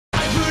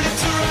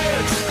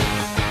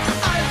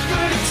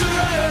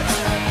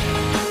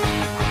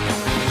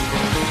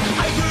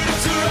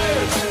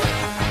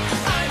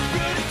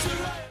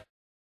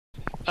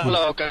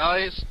Hello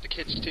guys, the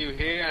Kids 2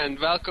 here, and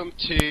welcome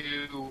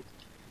to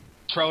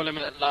Pro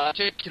Limited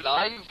Logic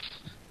Live.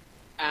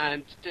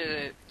 And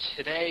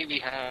today we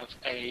have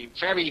a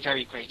very,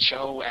 very great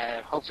show,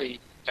 hopefully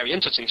very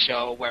interesting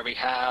show, where we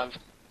have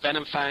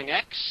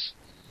VenomFangX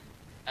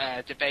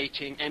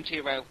debating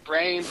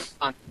EmptyWithoutBrain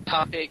on the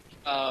topic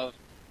of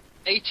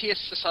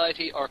atheist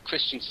society or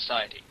Christian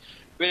society,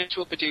 which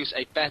will produce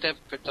a better,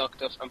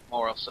 productive and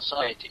moral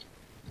society.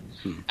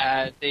 You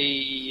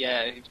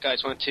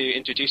guys want to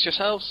introduce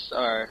yourselves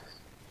or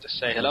just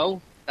say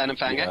hello?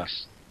 VenomFangX. Yeah.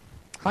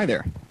 Hi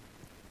there.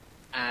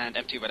 And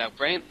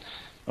EmptyWithoutBrain.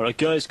 Alright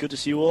guys, good to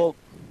see you all.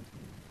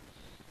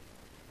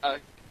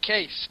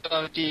 Okay,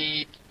 so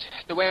the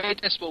way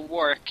this will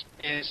work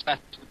is that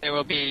there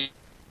will be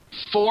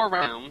 4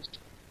 rounds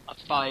of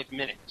 5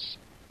 minutes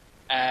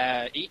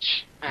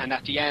each, and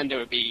at the end there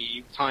will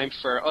be time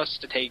for us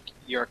to take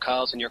your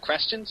calls and your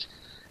questions.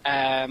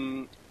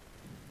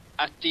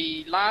 At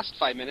the last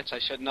 5 minutes, I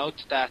should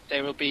note that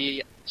there will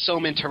be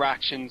some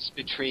interactions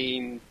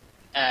between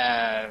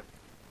the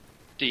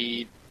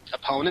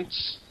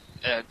opponents,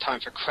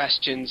 time for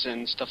questions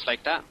and stuff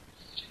like that.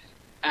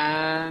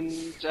 And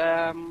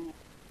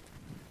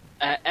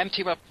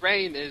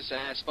EmptyWithoutBrain is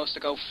supposed to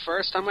go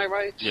first, am I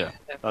right? Yeah,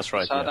 that's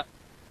right. Yeah.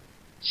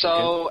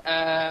 So,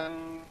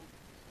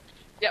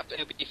 yep,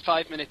 it'll be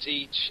 5 minutes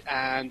each,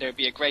 and there'll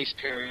be a grace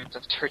period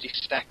of 30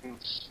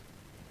 seconds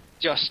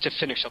just to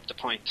finish up the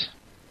point.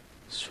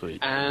 Sweet.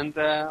 And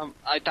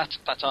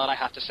that's all I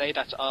have to say.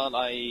 That's all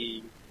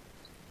I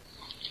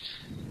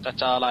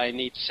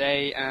need to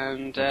say.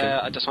 And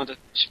I just want to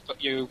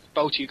wish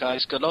both you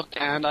guys good luck,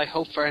 and I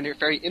hope for a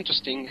very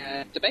interesting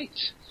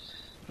debate.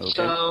 Okay.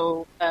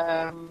 So,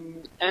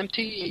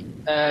 Empty,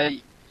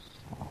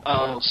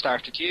 I'll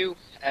start with you.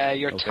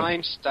 Your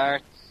time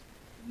starts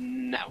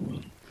now.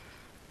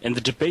 In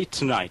the debate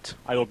tonight,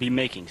 I will be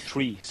making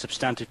 3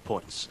 substantive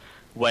points,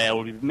 where I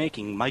will be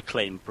making my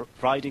claim,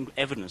 providing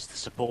evidence to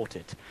support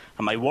it,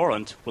 and my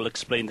warrant will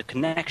explain the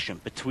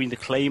connection between the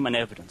claim and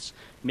evidence,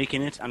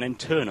 making it an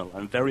internal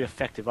and very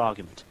effective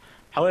argument.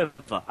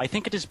 However, I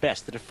think it is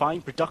best to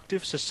define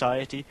productive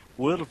society,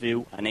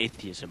 worldview, and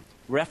atheism,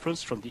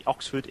 referenced from the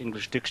Oxford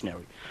English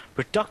Dictionary.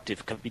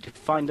 Productive can be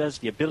defined as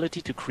the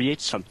ability to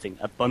create something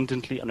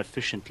abundantly and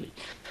efficiently.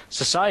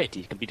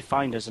 Society can be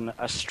defined as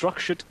a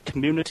structured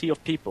community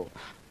of people,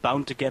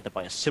 bound together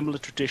by similar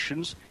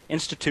traditions,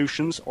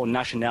 institutions, or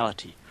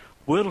nationality.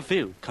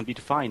 Worldview can be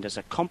defined as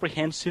a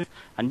comprehensive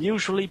and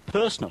usually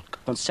personal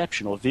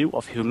conception or view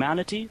of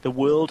humanity, the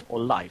world,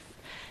 or life.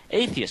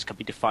 Atheist can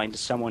be defined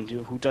as someone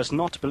who does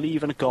not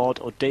believe in a god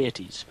or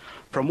deities.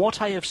 From what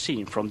I have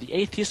seen from the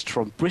atheists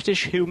from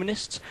British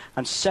humanists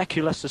and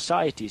secular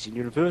societies in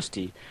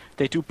university,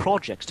 they do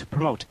projects to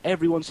promote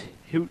everyone's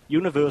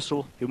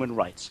universal human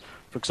rights.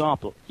 For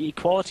example,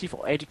 equality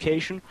for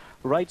education,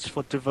 rights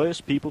for diverse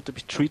people to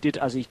be treated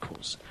as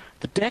equals.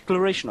 The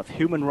Declaration of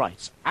Human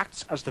Rights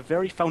acts as the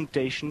very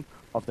foundation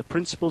of the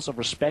principles of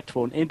respect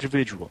for an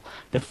individual.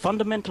 The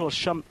fundamental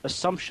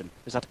assumption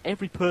is that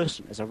every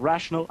person is a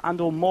rational and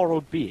or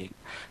moral being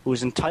who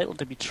is entitled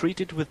to be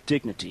treated with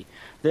dignity.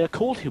 They are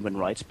called human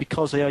rights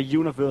because they are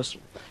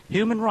universal.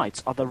 Human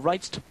rights are the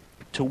rights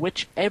to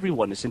which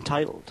everyone is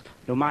entitled,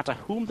 no matter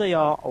whom they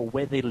are or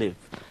where they live,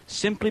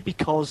 simply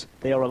because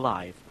they are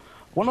alive.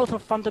 One of the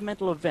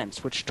fundamental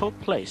events which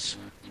took place,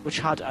 which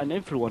had an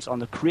influence on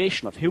the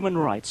creation of human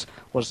rights,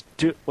 was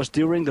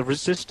during the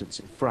resistance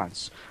in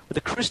France, where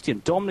the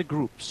Christian dominant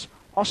groups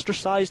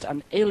ostracized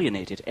and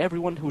alienated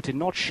everyone who did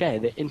not share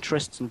their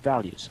interests and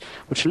values,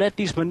 which led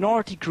these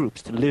minority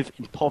groups to live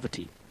in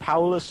poverty,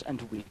 powerless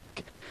and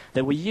weak.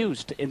 They were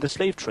used in the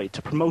slave trade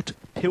to promote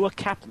pure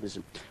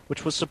capitalism,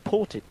 which was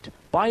supported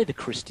by the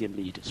Christian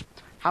leaders.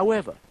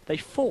 However, they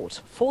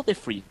fought for their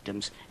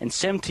freedoms in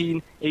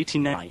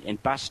 1789 in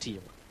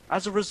Bastille.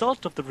 As a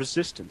result of the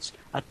resistance,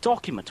 a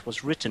document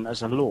was written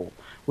as a law,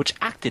 which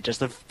acted as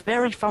the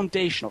very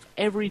foundation of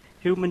every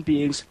human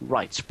being's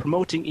rights,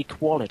 promoting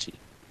equality.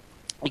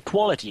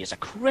 Equality is a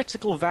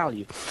critical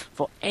value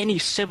for any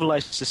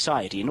civilized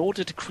society in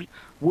order to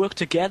work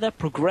together,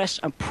 progress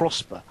and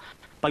prosper.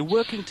 By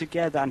working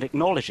together and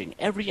acknowledging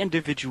every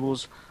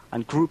individual's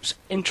and group's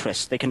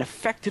interests, they can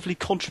effectively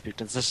contribute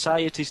to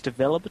society's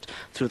development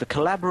through the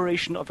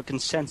collaboration of a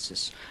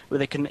consensus, where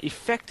they can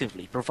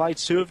effectively provide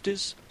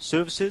services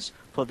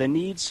for their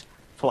needs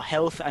for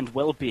health and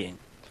well-being.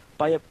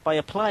 By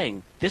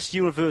applying this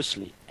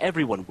universally,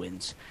 everyone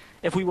wins.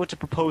 If we were to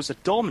propose a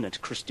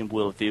dominant Christian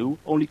worldview,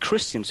 only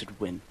Christians would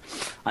win.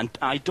 And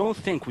I don't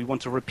think we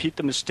want to repeat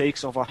the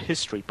mistakes of our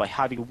history by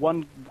having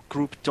one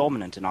group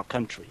dominant in our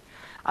country.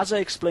 As I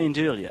explained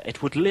earlier,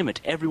 it would limit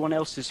everyone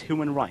else's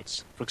human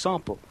rights. For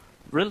example,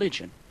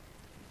 religion.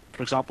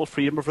 For example,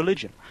 freedom of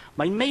religion.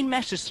 My main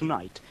message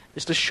tonight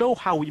is to show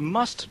how we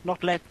must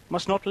not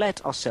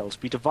let ourselves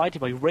be divided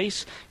by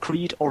race,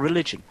 creed, or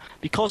religion.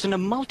 Because in a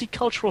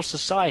multicultural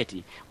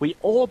society, we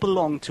all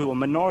belong to a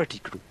minority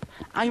group,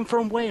 I'm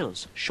from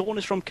Wales. Sean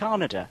is from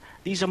Canada.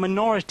 These are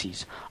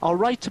minorities. Our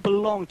right to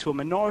belong to a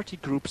minority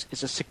group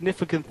is a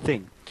significant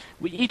thing.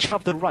 We each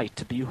have the right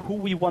to be who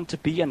we want to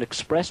be and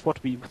express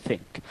what we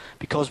think,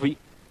 because we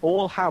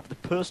all have the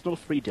personal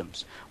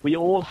freedoms. We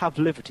all have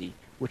liberty,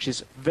 which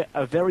is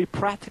a very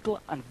practical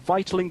and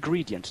vital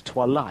ingredient to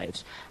our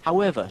lives.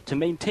 However, to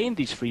maintain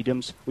these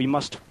freedoms, we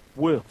must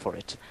work for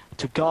it,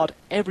 to guard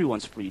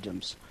everyone's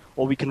freedoms,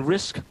 or we can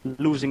risk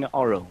losing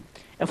our own.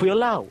 If we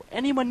allow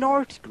any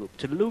minority group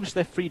to lose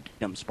their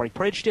freedoms by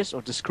prejudice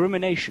or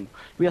discrimination,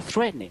 we are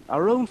threatening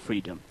our own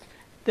freedom.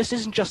 This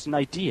isn't just an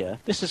idea,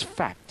 this is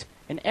fact.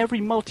 In every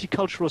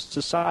multicultural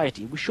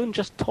society, we shouldn't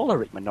just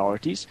tolerate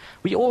minorities,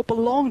 we all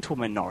belong to a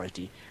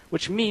minority,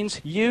 which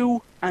means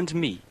you and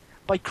me.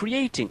 By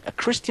creating a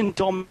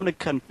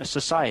Christian-dominant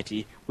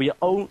society, we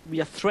are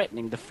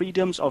threatening the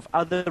freedoms of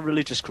other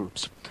religious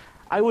groups.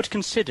 I would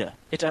consider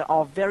it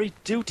our very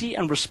duty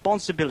and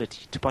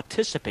responsibility to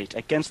participate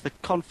against the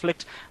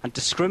conflict and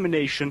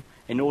discrimination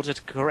in order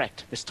to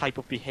correct this type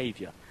of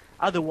behavior.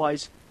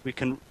 Otherwise, we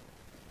can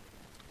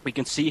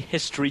see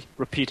history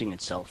repeating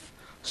itself.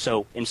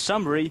 So, in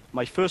summary,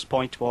 my first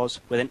point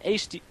was, with an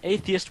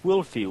atheist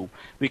worldview,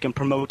 we can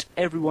promote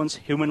everyone's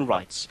human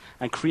rights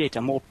and create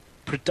a more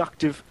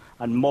productive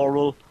and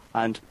moral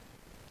and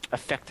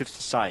effective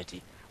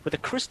society. With a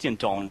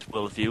Christian-dominant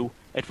worldview,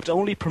 it would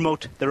only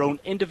promote their own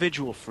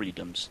individual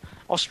freedoms,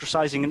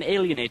 ostracizing and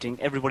alienating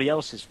everybody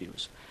else's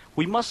views.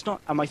 We must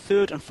not, and my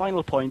third and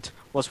final point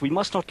was, we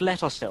must not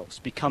let ourselves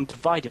become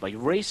divided by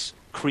race,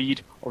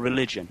 creed, or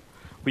religion.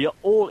 We are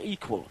all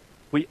equal.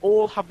 We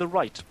all have the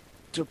right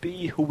to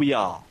be who we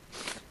are,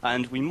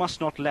 and we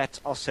must not let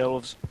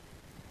ourselves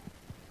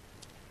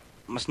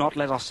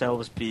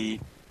be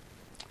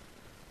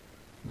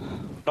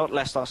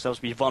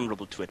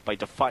vulnerable to it by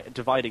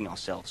dividing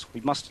ourselves.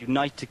 We must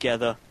unite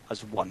together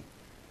as one.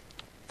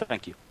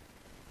 Thank you.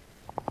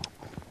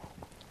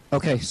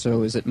 Okay,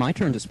 so is it my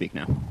turn to speak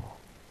now?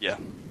 Yeah.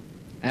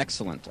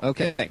 Excellent.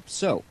 Okay,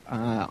 so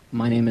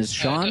my name is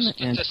Sean,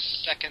 just and a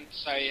second.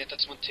 Sorry, I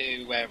just want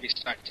to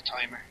restart the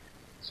timer.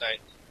 Sorry.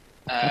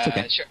 That's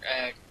okay. Sure.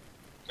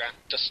 Grant,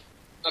 just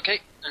okay,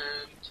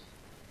 and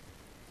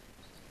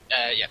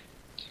yeah, you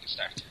can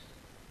start.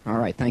 All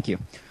right, thank you.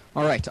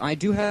 All right, I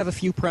do have a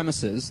few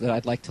premises that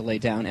I'd like to lay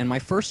down, and my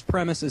first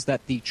premise is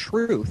that the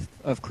truth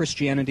of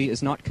Christianity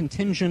is not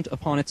contingent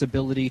upon its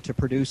ability to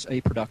produce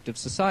a productive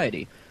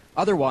society.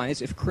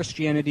 Otherwise, if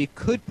Christianity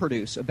could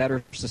produce a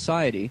better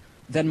society,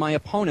 then my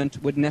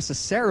opponent would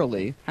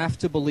necessarily have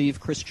to believe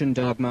Christian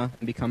dogma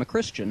and become a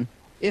Christian,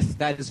 if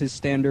that is his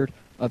standard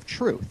of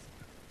truth.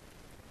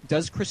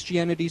 Does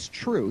Christianity's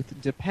truth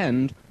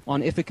depend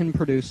on if it can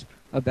produce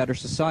a better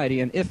society?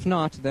 And if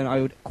not, then I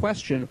would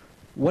question,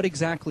 what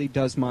exactly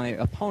does my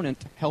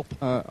opponent help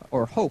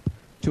or hope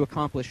to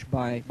accomplish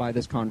by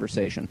this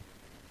conversation?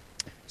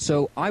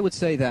 So I would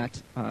say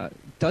that,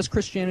 does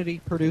Christianity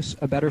produce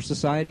a better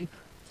society?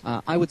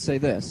 I would say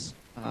this.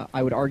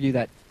 I would argue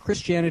that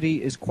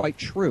Christianity is quite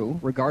true,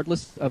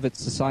 regardless of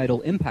its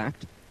societal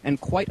impact, and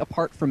quite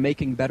apart from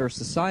making better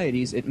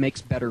societies, it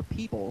makes better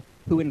people,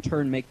 who in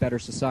turn make better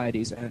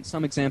societies. And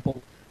some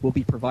example will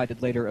be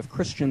provided later of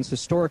Christians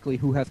historically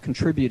who have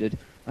contributed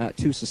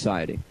to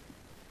society.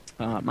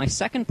 My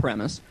second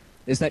premise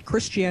is that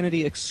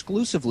Christianity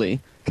exclusively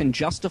can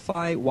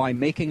justify why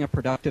making a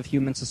productive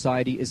human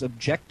society is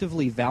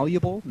objectively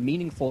valuable,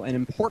 meaningful, and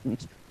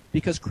important,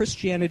 because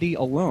Christianity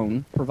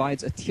alone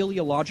provides a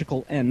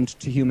teleological end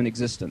to human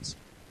existence.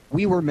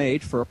 We were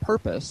made for a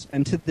purpose,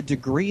 and to the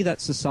degree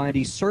that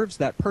society serves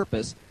that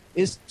purpose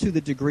is to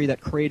the degree that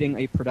creating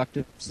a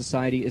productive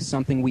society is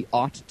something we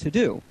ought to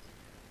do.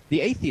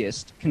 The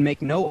atheist can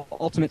make no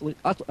ultimate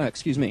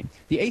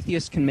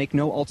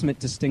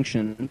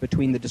distinction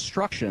between the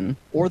destruction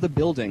or the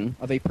building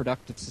of a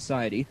productive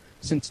society,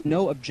 since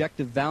no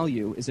objective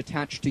value is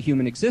attached to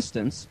human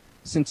existence,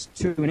 since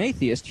to an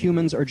atheist,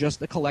 humans are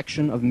just a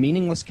collection of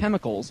meaningless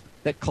chemicals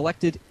that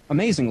collected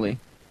amazingly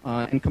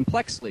and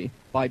complexly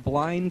by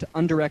blind,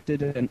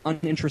 undirected, and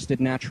uninterested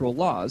natural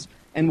laws,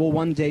 and will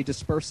one day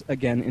disperse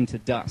again into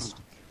dust.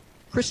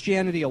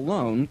 Christianity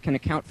alone can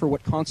account for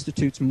what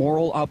constitutes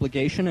moral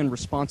obligation and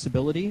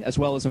responsibility, as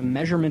well as a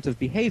measurement of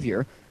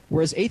behavior,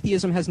 whereas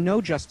atheism has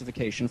no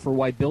justification for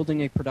why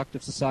building a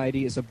productive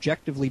society is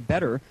objectively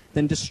better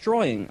than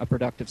destroying a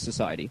productive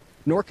society,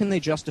 nor can they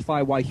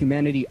justify why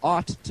humanity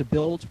ought to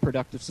build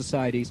productive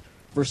societies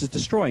versus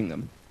destroying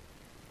them.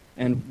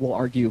 And we'll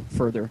argue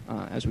further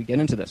as we get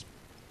into this.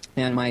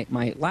 And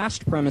my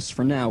last premise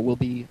for now will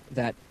be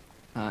that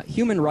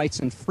human rights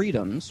and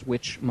freedoms,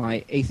 which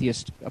my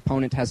atheist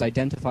opponent has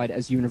identified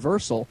as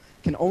universal,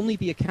 can only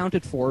be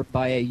accounted for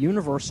by a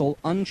universal,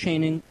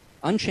 unchanging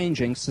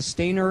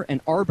sustainer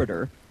and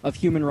arbiter of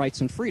human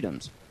rights and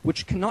freedoms,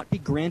 which cannot be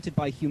granted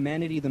by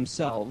humanity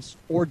themselves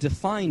or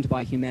defined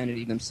by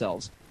humanity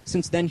themselves,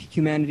 since then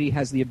humanity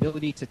has the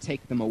ability to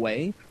take them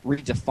away,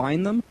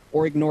 redefine them,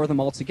 or ignore them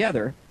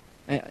altogether,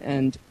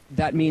 and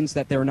that means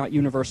that they're not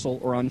universal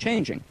or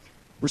unchanging.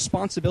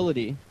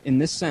 Responsibility, in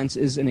this sense,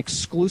 is an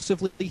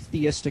exclusively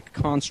theistic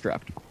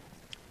construct.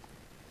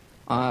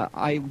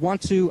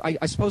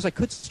 I suppose I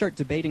could start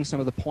debating some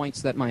of the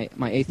points that my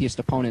atheist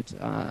opponent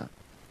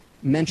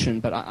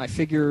mentioned, but I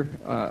figure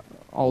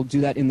I'll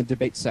do that in the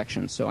debate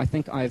section. So I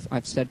think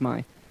I've said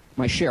my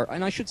share.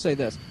 And I should say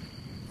this.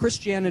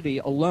 Christianity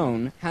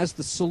alone has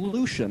the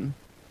solution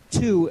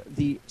to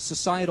the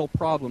societal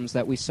problems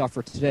that we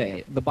suffer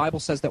today. The Bible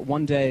says that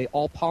one day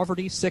all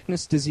poverty,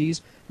 sickness,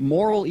 disease,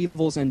 moral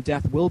evils, and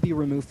death will be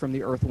removed from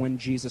the earth when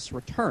Jesus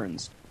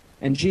returns.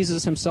 And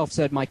Jesus himself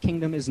said, "My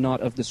kingdom is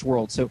not of this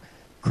world." So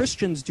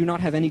Christians do not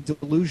have any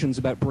delusions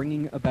about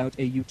bringing about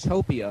a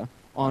utopia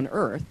on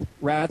earth.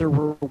 Rather,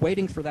 we're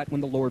waiting for that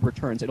when the Lord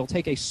returns. It'll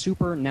take a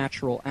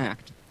supernatural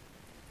act.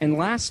 And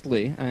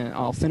lastly,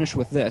 I'll finish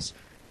with this,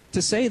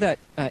 to say that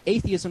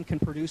atheism can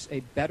produce a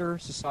better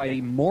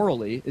society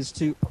morally is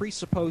to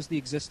presuppose the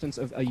existence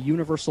of a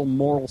universal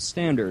moral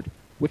standard,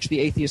 which the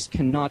atheist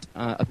cannot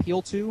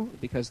appeal to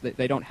because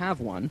they don't have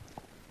one.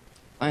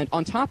 And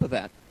on top of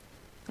that,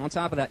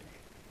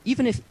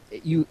 even if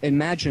you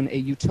imagine a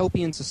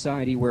utopian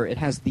society where it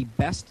has the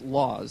best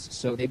laws,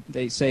 so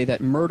they say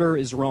that murder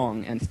is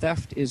wrong and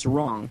theft is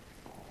wrong,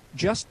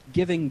 just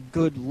giving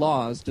good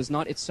laws does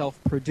not itself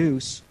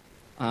produce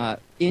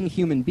in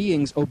human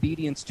beings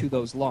obedience to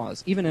those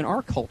laws. Even in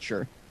our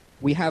culture,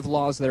 we have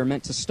laws that are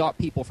meant to stop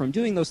people from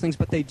doing those things,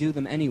 but they do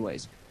them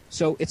anyways.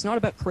 So it's not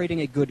about creating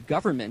a good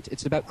government,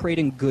 it's about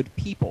creating good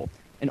people.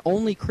 And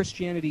only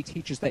Christianity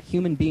teaches that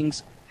human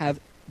beings have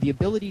the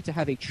ability to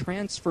have a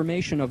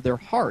transformation of their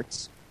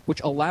hearts,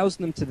 which allows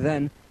them to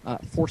then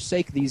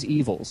forsake these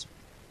evils.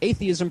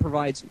 Atheism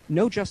provides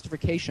no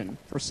justification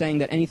for saying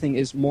that anything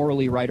is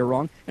morally right or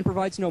wrong, and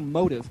provides no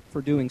motive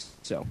for doing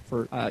so,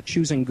 for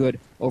choosing good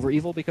over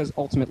evil, because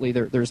ultimately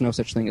there's no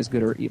such thing as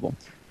good or evil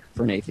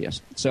for an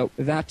atheist. So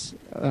that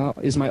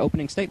is my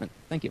opening statement.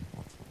 Thank you.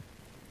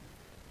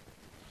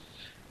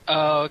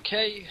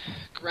 Okay,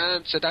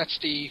 grand. So that's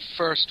the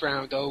first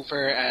round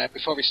over.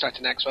 Before we start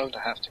the next round,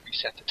 I have to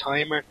reset the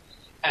timer.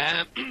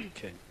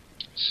 Okay.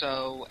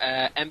 So,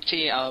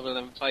 Empty, I will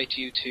invite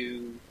you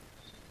to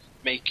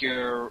make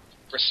your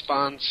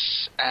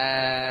response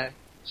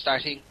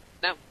starting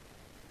now.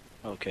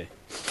 Okay.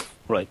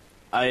 Right.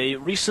 I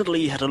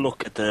recently had a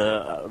look at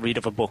the read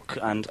of a book,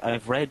 and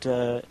I've read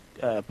a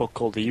book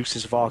called The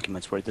Uses of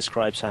Arguments, where it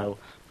describes how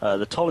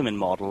the Tolman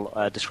model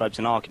describes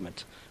an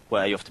argument,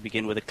 where you have to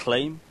begin with a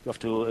claim, you have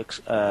to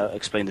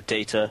explain the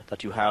data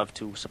that you have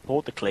to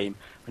support the claim,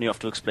 and you have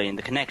to explain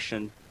the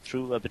connection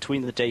through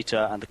between the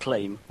data and the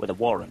claim with a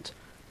warrant.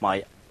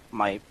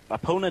 My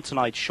opponent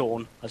tonight,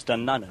 Sean, has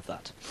done none of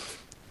that.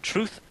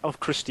 Truth of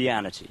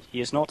Christianity. He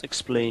has not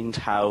explained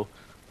how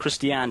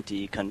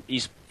Christianity can...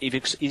 He's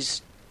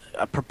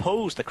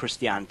proposed that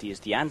Christianity is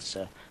the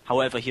answer.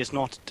 However, he has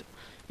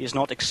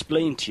not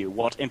explained to you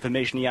what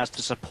information he has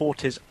to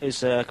support his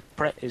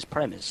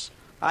premise.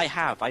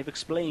 I've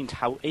explained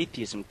how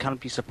atheism can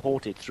be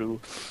supported through...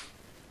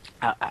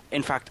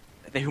 in fact,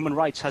 the human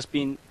rights has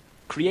been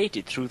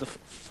created through the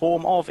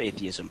form of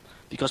atheism,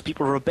 because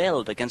people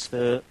rebelled against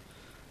the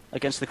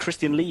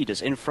Christian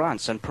leaders in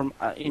France and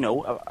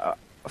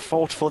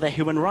fought for their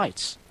human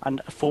rights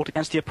and fought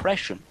against the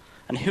oppression.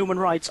 And human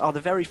rights are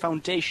the very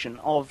foundation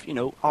of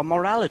our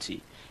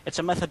morality. It's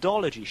a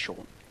methodology,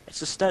 Sean.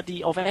 It's a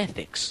study of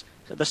ethics.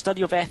 So the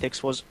study of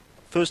ethics was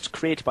first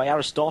created by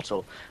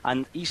Aristotle,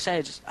 and he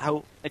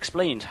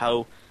explained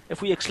how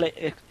if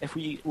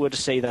we were to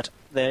say that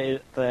there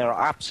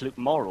are absolute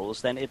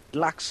morals, then it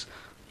lacks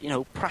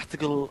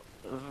practical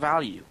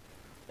value.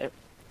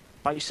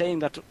 By saying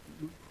that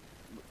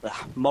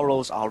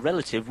morals are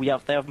relative,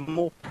 they have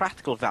more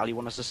practical value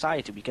in a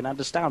society. We can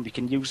understand, we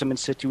can use them in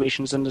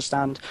situations,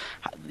 understand,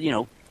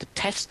 to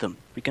test them.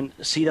 We can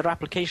see their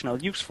application, how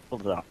useful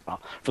they are.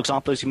 For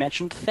example, as you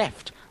mentioned,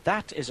 theft.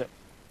 That is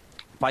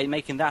by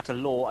making that a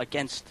law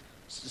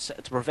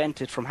to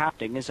prevent it from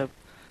happening is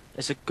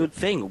a good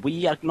thing.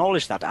 We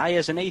acknowledge that. I,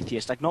 as an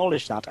atheist,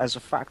 acknowledge that as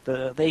a fact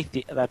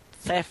that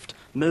theft,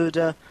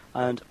 murder,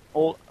 and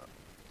all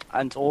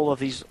of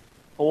these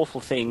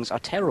awful things are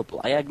terrible.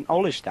 I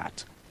acknowledge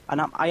that,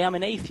 and I am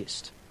an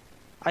atheist.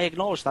 I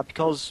acknowledge that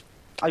because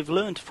I've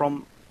learned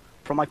from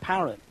my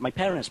parents,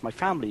 my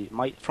family,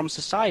 from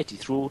society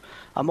through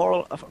a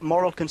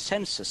moral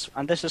consensus,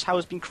 and this is how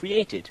it's been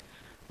created.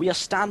 We are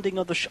standing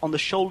on the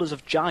shoulders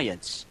of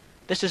giants.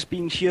 This has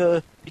been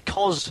here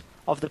because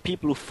of the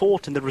people who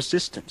fought in the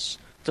resistance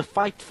to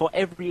fight for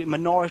every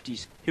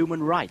minority's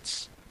human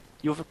rights.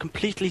 You have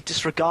completely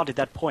disregarded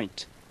that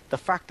point. The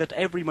fact that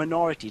every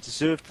minority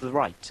deserved the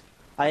right.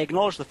 I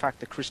acknowledge the fact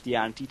that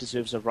Christianity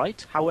deserves a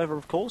right. However,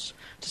 of course,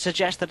 to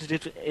suggest that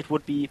it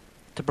would be,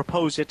 to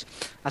propose it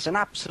as an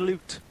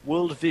absolute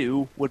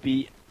worldview would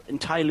be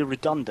entirely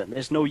redundant.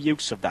 There's no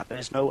use of that.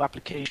 There's no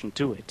application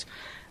to it.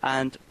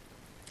 And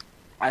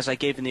as I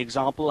gave in the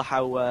example,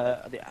 how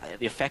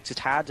the effects it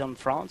had on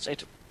France,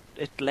 it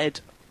led,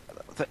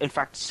 in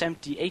fact,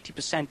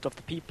 80% of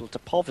the people to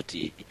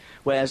poverty,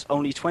 whereas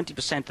only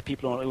 20% of the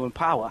people who were in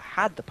power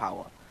had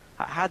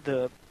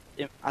the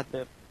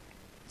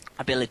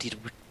ability to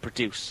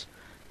produce.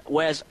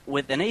 Whereas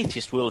with an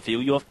atheist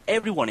worldview, you have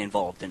everyone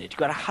involved in it. You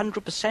got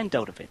 100%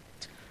 out of it,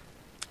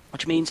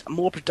 which means a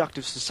more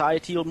productive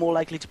society, you're more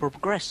likely to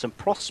progress and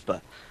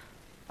prosper.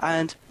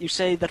 And you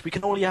say that we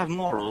can only have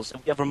morals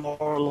if we have a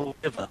moral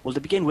lawgiver. Well, to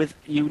begin with,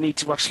 you need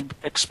to actually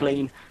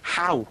explain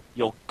how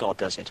your God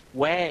does it.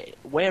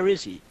 Where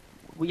is he?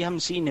 We haven't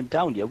seen him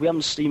down here. We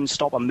haven't seen him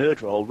stop a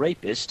murderer or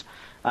rapist.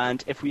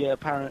 And if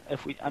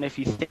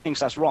he thinks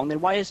that's wrong, then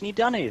why hasn't he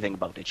done anything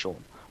about it,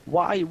 Sean?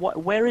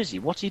 Where is he?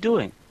 What's he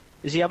doing?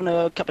 Is he having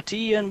a cup of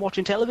tea and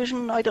watching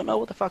television? I don't know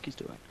what the fuck he's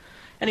doing.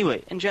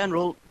 Anyway, in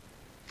general,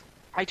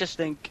 I just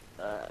think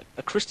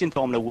a Christian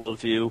dominant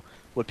worldview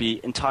would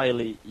be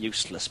entirely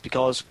useless,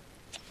 because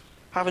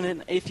having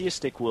an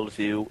atheistic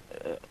worldview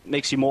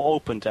makes you more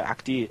open to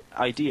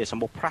ideas and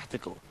more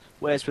practical,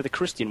 whereas with a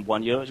Christian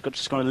one, you're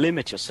just going to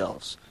limit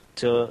yourselves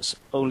to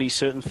only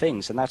certain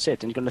things, and that's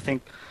it. And you're going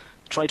to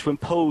try to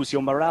impose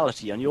your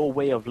morality and your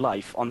way of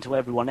life onto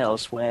everyone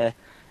else, where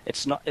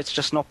it's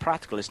just not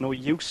practical. There's no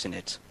use in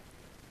it.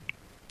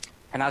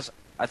 And as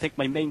I think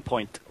my main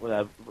point,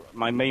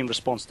 my main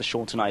response to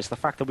Sean tonight is the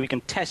fact that we can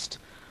test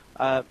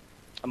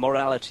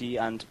morality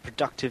and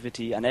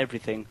productivity and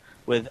everything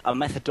with a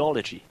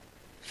methodology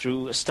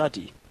through a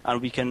study, and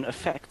we can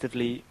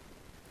effectively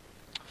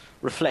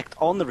reflect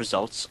on the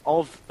results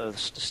of the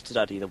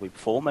study that we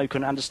perform, and we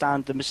can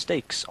understand the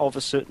mistakes of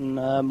a certain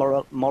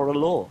moral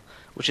law,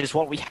 which is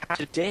what we have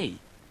today.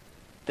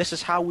 This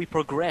is how we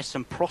progress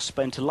and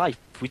prosper into life.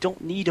 We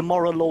don't need a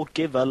moral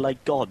lawgiver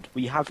like God.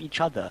 We have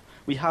each other.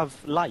 We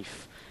have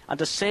life. And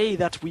to say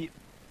that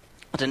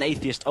an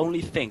atheist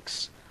only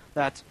thinks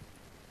that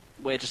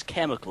we're just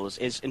chemicals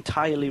is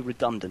entirely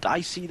redundant. I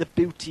see the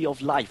beauty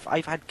of life.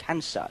 I've had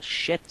cancer.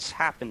 Shit's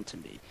happened to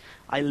me.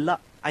 I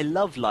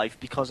love life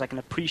because I can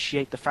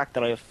appreciate the fact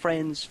that I have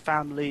friends,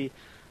 family,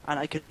 and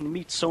I can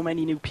meet so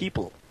many new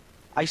people.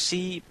 I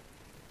see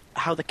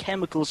how the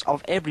chemicals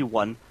of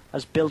everyone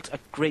has built a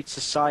great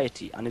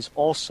society and is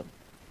awesome.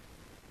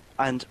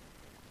 And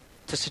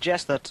to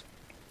suggest that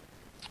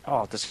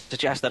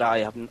I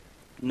have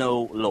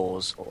no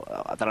laws, or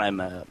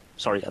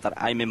that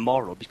I'm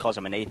immoral because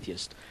I'm an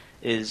atheist,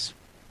 is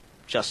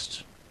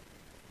just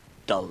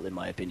dull, in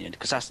my opinion,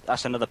 because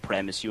that's another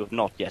premise you have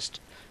not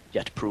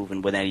yet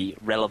proven with any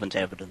relevant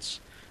evidence,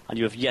 and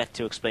you have yet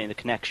to explain the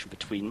connection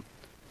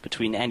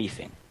between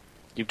anything.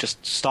 You've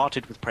just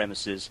started with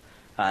premises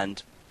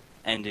and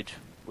ended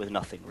with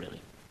nothing, really.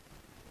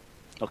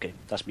 Okay,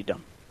 that's me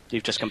done.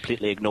 You've just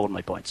completely ignored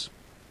my points.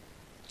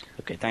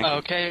 Okay, thank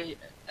you.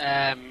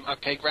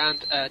 Okay,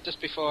 Grant. Just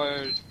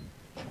before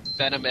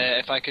Venom,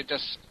 if I could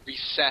just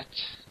reset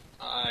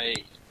my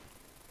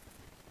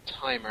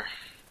timer.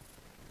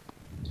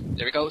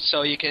 There we go.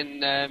 So you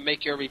can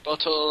make your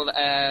rebuttal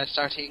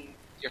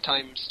your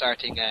time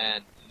starting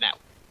now.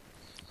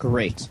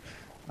 Great.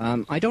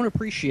 I don't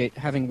appreciate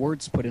having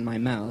words put in my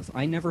mouth.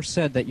 I never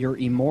said that you're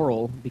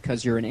immoral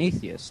because you're an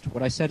atheist.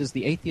 What I said is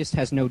the atheist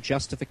has no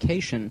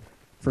justification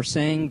for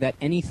saying that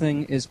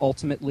anything is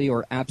ultimately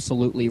or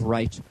absolutely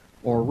right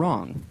or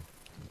wrong.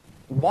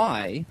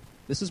 Why?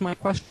 This is my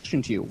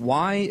question to you.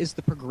 Why is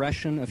the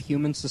progression of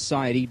human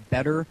society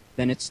better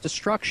than its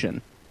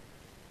destruction?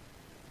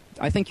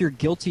 I think you're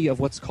guilty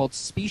of what's called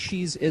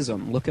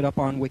speciesism. Look it up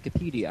on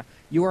Wikipedia.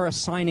 You are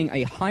assigning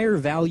a higher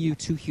value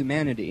to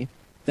humanity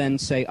than,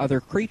 say, other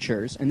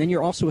creatures, and then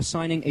you're also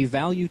assigning a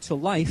value to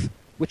life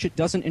which it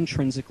doesn't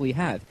intrinsically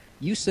have.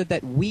 You said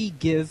that we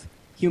give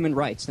human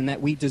rights and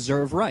that we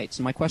deserve rights.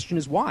 And my question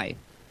is why?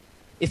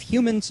 If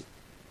humans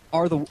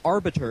are the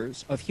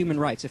arbiters of human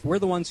rights, if we're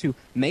the ones who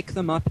make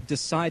them up,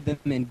 decide them,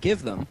 and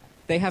give them,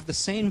 they have the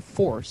same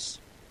force.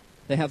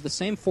 They have the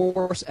same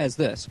force as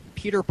this.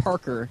 Peter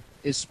Parker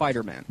is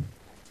Spider-Man.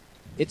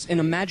 It's an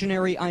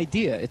imaginary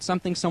idea. It's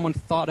something someone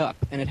thought up,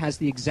 and it has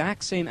the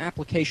exact same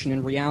application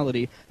in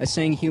reality as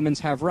saying humans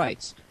have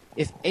rights.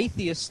 If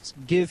atheists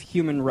give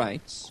human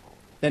rights,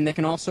 then they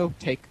can also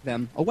take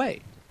them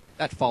away.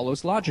 That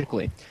follows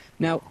logically.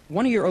 Now,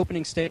 one of your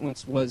opening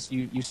statements was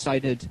you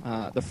cited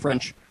the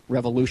French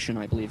Revolution,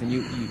 I believe, and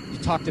you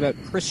talked about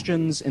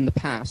Christians in the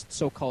past,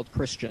 so-called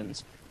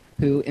Christians,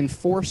 who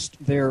enforced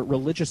their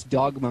religious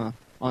dogma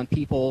on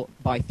people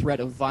by threat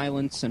of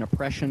violence and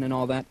oppression and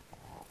all that.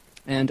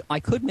 And I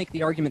could make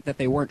the argument that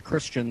they weren't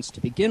Christians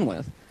to begin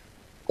with,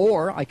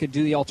 or I could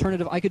do the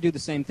alternative. I could do the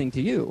same thing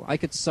to you. I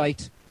could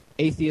cite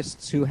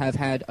atheists who have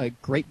had a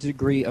great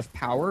degree of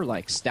power,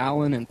 like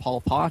Stalin and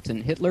Pol Pot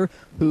and Hitler,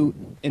 who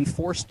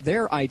enforced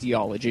their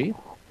ideology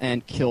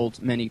and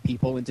killed many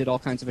people and did all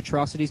kinds of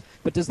atrocities.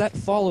 But does that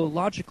follow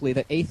logically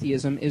that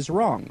atheism is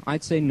wrong?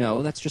 I'd say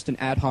no, that's just an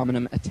ad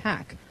hominem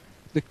attack.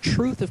 The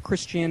truth of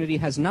Christianity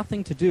has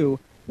nothing to do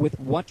with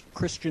what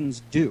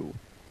Christians do.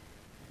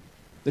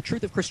 The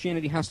truth of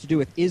Christianity has to do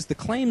with, is the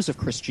claims of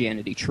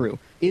Christianity true?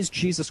 Is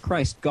Jesus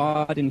Christ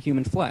God in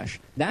human flesh?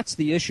 That's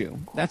the issue.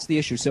 That's the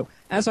issue. So,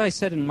 as I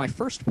said in my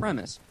first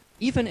premise,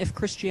 even if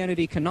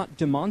Christianity cannot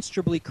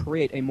demonstrably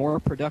create a more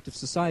productive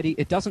society,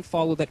 it doesn't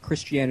follow that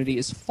Christianity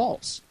is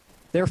false.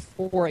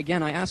 Therefore,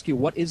 again, I ask you,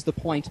 what is the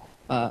point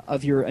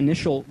of your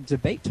initial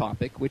debate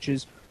topic, which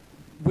is,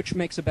 which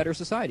makes a better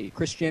society,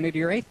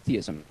 Christianity or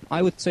atheism?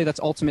 I would say that's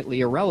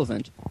ultimately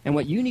irrelevant, and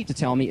what you need to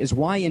tell me is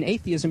why in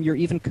atheism you're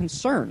even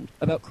concerned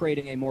about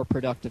creating a more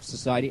productive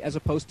society as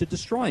opposed to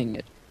destroying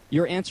it.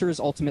 Your answer is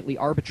ultimately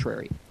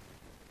arbitrary.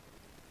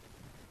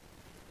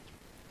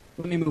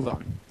 Let me move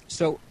on.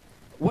 So,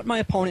 what my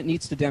opponent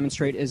needs to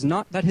demonstrate is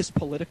not that his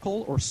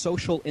political or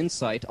social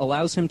insight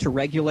allows him to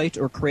regulate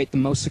or create the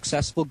most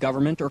successful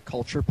government or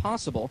culture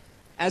possible,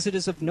 as it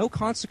is of no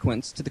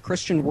consequence to the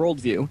Christian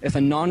worldview if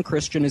a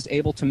non-Christian is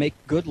able to make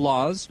good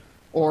laws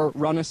or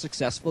run a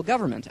successful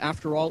government.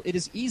 After all, it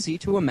is easy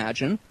to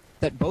imagine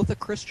that both a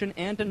Christian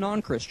and a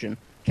non-Christian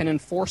can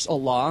enforce a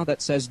law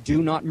that says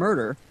do not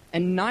murder,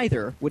 and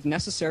neither would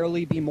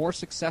necessarily be more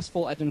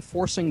successful at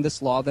enforcing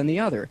this law than the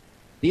other.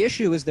 The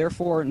issue is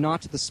therefore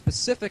not the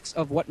specifics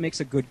of what makes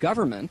a good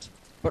government,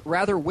 but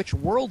rather which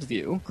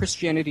worldview,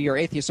 Christianity or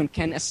atheism,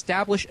 can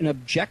establish an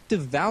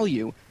objective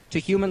value to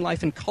human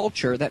life and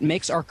culture that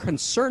makes our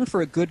concern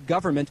for a good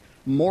government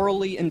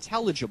morally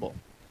intelligible.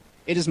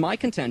 It is my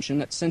contention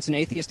that since an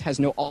atheist has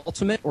no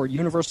ultimate or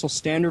universal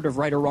standard of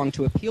right or wrong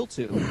to appeal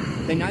to,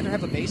 they neither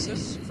have a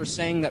basis for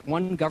saying that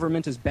one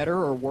government is better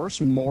or worse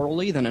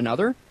morally than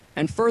another,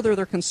 and further,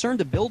 their concern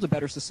to build a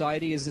better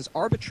society is as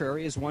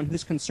arbitrary as one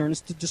whose concern is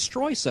to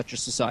destroy such a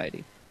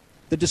society.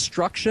 The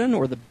destruction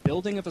or the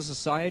building of a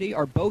society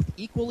are both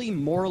equally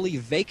morally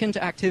vacant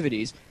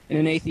activities in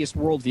an atheist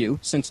worldview,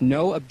 since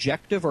no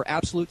objective or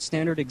absolute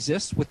standard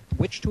exists with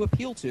which to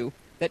appeal to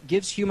that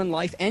gives human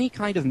life any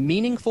kind of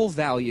meaningful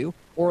value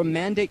or a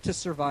mandate to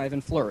survive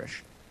and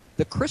flourish.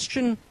 The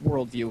Christian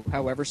worldview,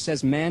 however,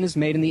 says man is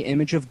made in the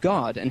image of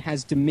God and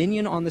has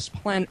dominion on this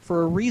planet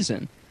for a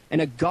reason, and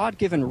a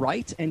God-given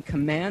right and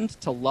command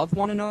to love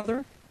one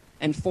another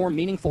and form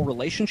meaningful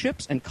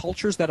relationships and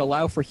cultures that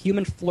allow for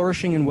human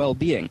flourishing and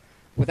well-being.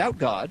 Without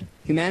God,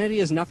 humanity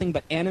is nothing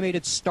but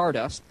animated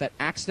stardust that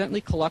accidentally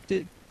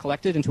collected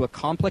into a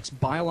complex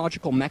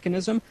biological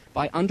mechanism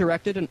by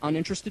undirected and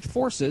uninterested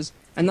forces,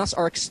 and thus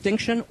our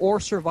extinction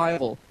or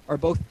survival are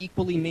both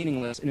equally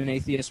meaningless in an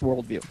atheist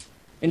worldview.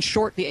 In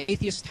short, the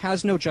atheist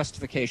has no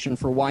justification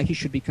for why he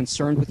should be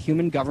concerned with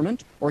human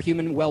government or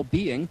human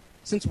well-being,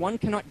 since one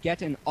cannot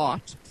get an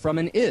ought from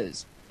an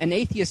is. An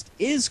atheist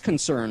is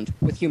concerned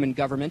with human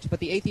government,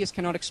 but the atheist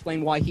cannot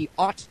explain why he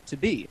ought to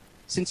be,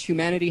 since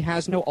humanity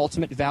has no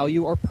ultimate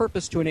value or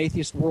purpose to an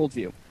atheist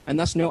worldview, and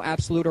thus no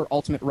absolute or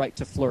ultimate right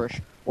to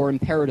flourish or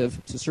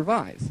imperative to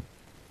survive.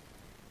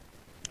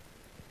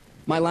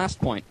 My last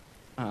point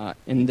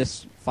in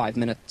this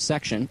 5-minute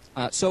section.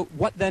 So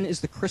what then is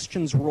the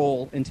Christian's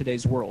role in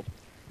today's world?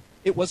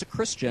 It was a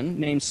Christian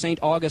named St.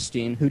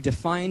 Augustine who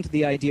defined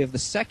the idea of the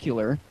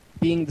secular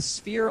being the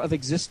sphere of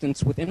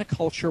existence within a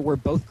culture where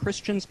both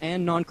Christians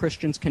and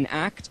non-Christians can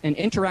act and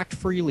interact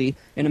freely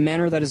in a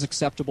manner that is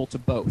acceptable to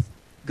both.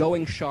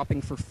 Going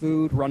shopping for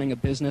food, running a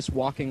business,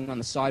 walking on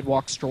the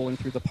sidewalk, strolling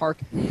through the park.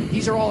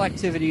 These are all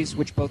activities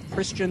which both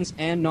Christians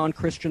and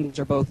non-Christians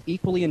are both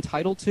equally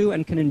entitled to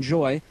and can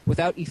enjoy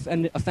without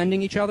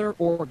offending each other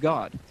or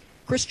God.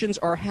 Christians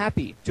are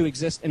happy to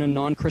exist in a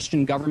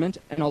non-Christian government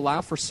and allow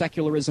for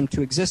secularism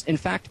to exist. In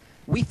fact,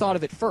 we thought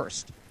of it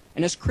first.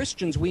 And as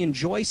Christians, we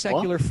enjoy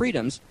secular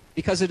freedoms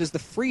because it is the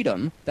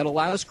freedom that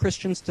allows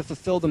Christians to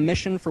fulfill the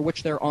mission for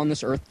which they're on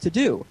this earth to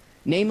do,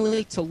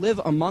 namely to live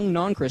among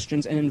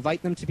non-Christians and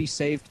invite them to be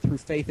saved through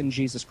faith in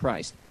Jesus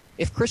Christ.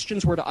 If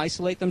Christians were to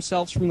isolate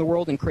themselves from the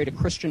world and create a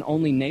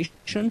Christian-only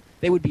nation,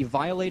 they would be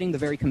violating the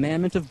very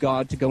commandment of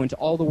God to go into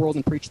all the world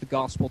and preach the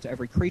gospel to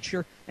every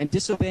creature, and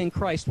disobeying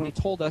Christ when he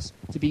told us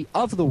to be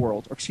of the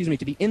world, or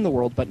to be in the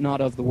world, but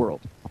not of the world.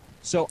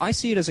 So I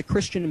see it as a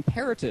Christian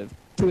imperative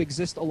to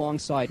exist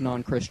alongside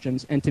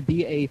non-Christians and to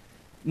be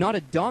not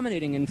a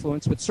dominating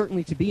influence, but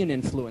certainly to be an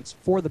influence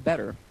for the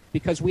better,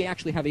 because we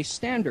actually have a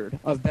standard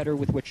of better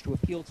with which to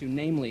appeal to,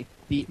 namely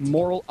the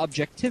moral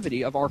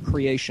objectivity of our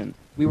creation.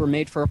 We were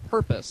made for a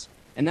purpose,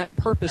 and that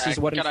purpose is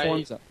what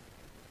informs us.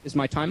 Is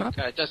my time up?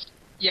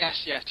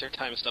 Yes, your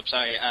time is up.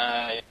 Sorry.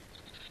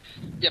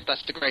 Yep,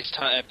 that's the grace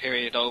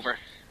period over.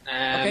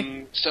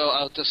 Okay. So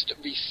I'll just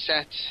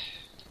reset,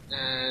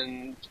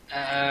 and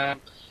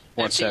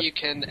empty, you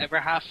can we're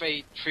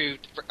halfway through.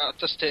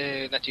 Just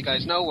to let you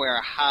guys know,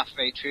 we're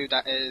halfway through.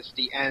 That is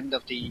the end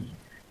of the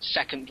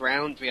second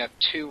round. We have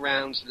 2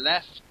 rounds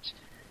left.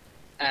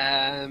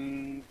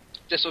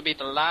 This will be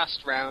the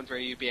last round where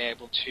you'll be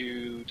able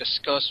to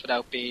discuss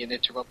without being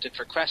interrupted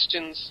for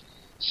questions.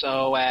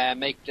 So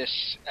make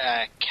this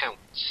count.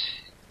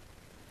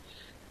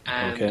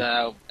 And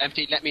okay.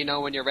 Empty, let me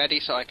know when you're ready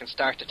so I can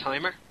start the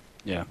timer.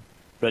 Yeah.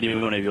 Ready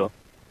whenever you are.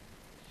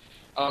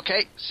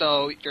 Okay,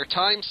 so your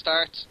time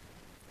starts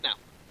now.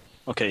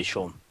 Okay,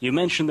 Sean. You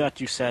mentioned that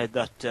you said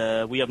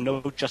that we have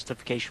no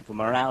justification for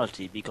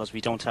morality because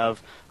we don't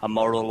have a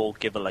moral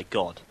lawgiver like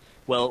God.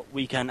 Well,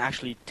 we can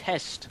actually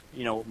test,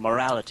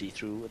 morality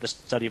through the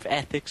study of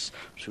ethics,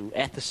 through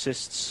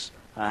ethicists,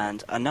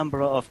 and a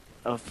number of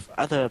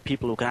other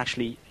people who can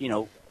actually,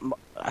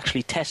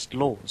 actually test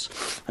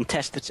laws and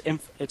test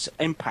its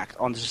impact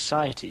on the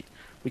society.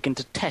 We can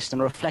test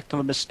and reflect on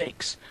the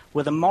mistakes.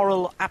 Where the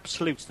moral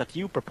absolutes that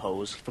you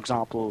propose, for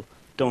example,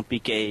 don't be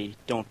gay,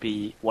 don't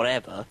be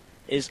whatever,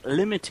 is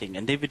limiting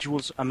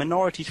individuals' and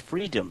minorities'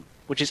 freedom,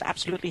 which is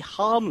absolutely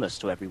harmless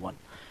to everyone.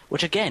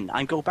 Which again,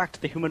 I go back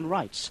to the human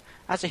rights.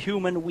 As a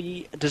human,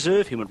 we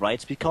deserve human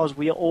rights because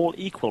we are all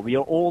equal. We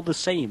are all the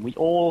same. We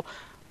all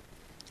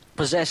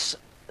possess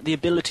the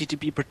ability to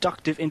be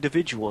productive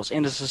individuals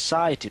in a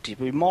society, to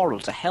be moral,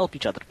 to help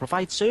each other, to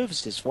provide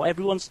services for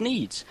everyone's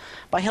needs.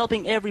 By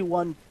helping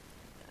everyone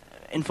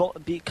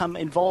become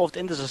involved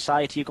in the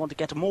society, you're going to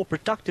get a more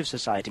productive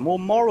society, more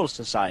moral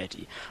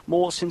society,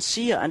 more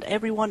sincere, and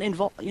everyone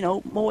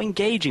more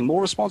engaging,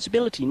 more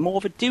responsibility, more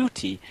of a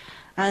duty.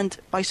 And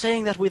by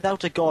saying that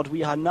without a God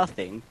we are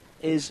nothing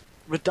is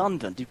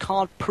redundant. You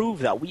can't prove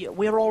that.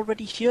 We're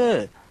already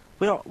here.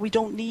 We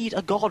don't need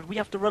a God. We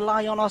have to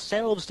rely on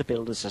ourselves to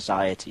build a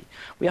society.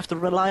 We have to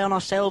rely on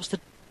ourselves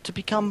to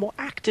become more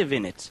active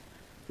in it.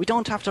 We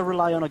don't have to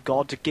rely on a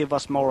God to give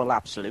us moral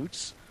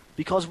absolutes,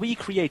 because we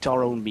create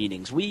our own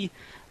meanings.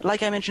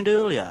 Like I mentioned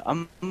earlier, a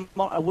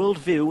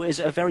worldview is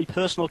a very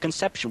personal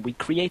conception. We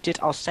create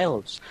it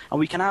ourselves,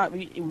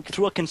 and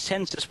through a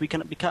consensus, we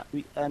can become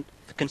the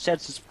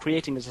consensus of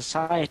creating a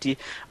society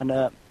and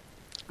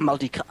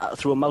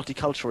through a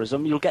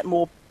multiculturalism. You'll get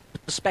more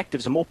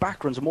perspectives and more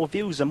backgrounds and more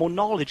views and more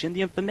knowledge in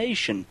the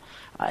information,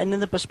 and in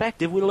the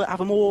perspective, we'll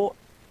have a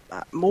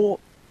more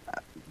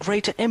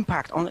greater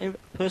impact on a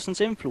person's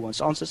influence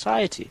on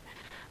society,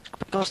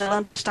 because they'll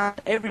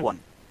understand everyone.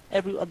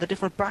 The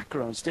different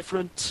backgrounds,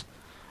 different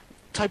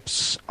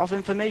types of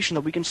information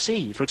that we can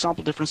see. For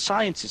example, different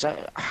sciences.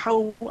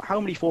 How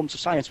many forms of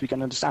science we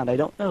can understand, I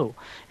don't know.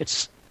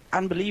 It's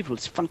unbelievable.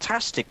 It's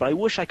fantastic. But I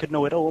wish I could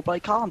know it all, but I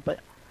can't.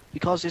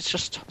 Because it's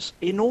just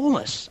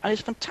enormous and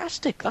it's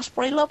fantastic. That's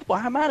what I love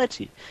about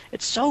humanity.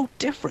 It's so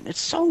different.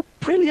 It's so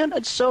brilliant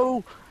and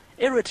so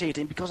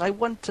irritating because I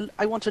want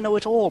to know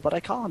it all, but I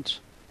can't.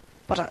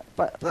 But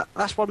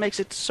that's what makes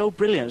it so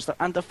brilliant,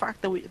 and the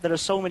fact that there are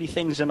so many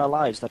things in our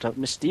lives that are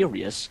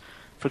mysterious.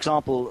 For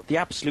example, the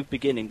absolute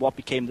beginning, what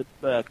came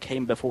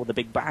before the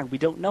Big Bang, we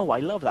don't know. I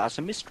love that. It's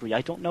a mystery.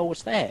 I don't know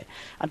what's there.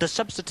 And to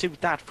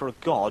substitute that for a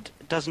God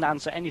doesn't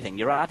answer anything.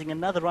 You're adding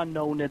another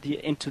unknown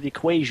into the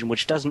equation,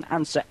 which doesn't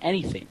answer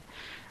anything.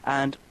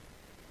 And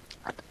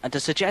to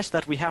suggest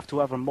that we have to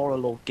have a moral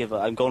lawgiver,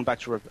 I'm going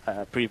back to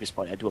a previous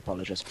point, I do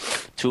apologize,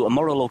 to a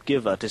moral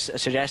lawgiver, to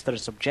suggest that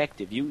it's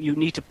objective, you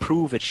need to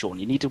prove it, Sean.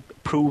 You need to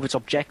prove it's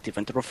objective,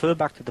 and to refer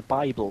back to the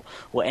Bible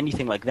or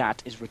anything like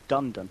that is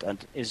redundant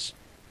and is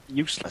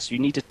useless. You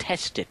need to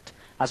test it.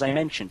 As I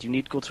mentioned, you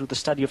need to go through the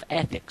study of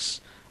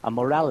ethics and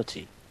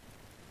morality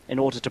in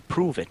order to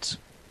prove it.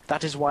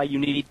 That is why you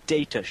need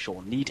data,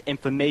 Sean, need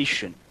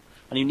information,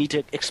 and you need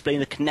to explain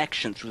the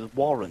connection through the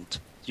warrant.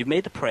 You've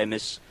made the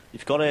premise.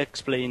 You've got to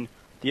explain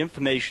the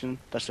information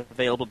that's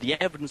available, the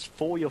evidence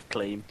for your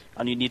claim,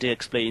 and you need to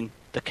explain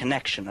the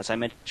connection, as I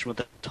mentioned with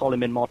the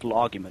Ptolemaic model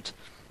argument.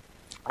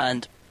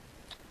 And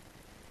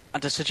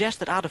to suggest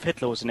that Adolf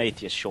Hitler was an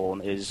atheist,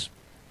 Sean, is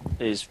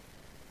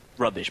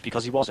rubbish,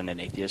 because he wasn't an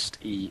atheist.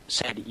 He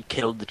said he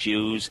killed the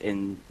Jews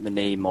in the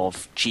name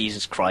of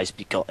Jesus Christ,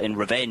 in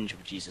revenge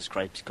of Jesus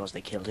Christ, because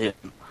they killed him.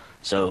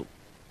 So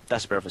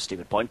that's a bit of a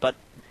stupid point. But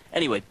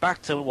anyway,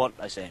 back to what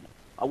I was saying.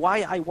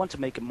 Why I want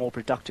to make a more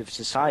productive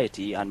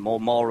society and more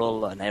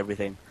moral and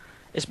everything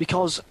is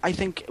because I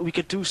think we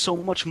could do so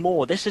much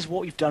more. This is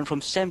what we've done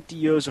from 70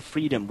 years of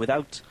freedom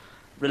without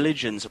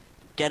religions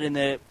getting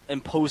there,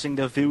 imposing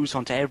their views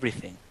onto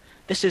everything.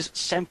 This is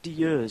 70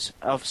 years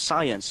of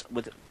science.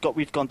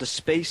 We've gone to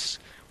space.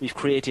 We've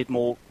created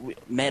more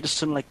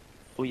medicine like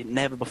we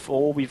never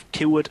before. We've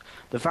cured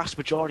the vast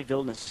majority of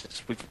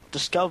illnesses. We've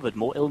discovered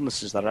more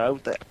illnesses that are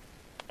out there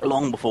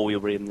long before we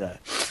were even there.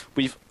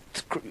 We've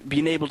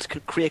been able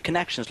to create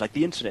connections like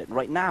the internet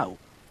right now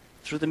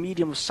through the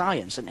medium of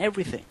science and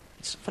everything.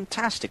 It's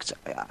fantastic. It's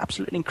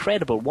absolutely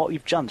incredible what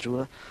we've done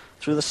through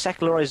the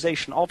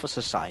secularization of a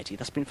society.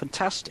 That's been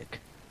fantastic.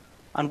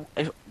 And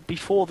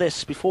before the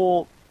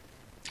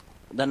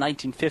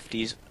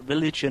 1950s,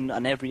 religion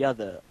and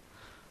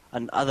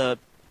other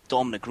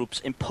dominant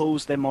groups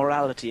imposed their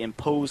morality,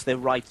 imposed their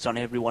rights on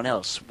everyone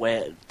else,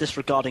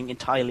 disregarding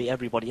entirely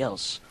everybody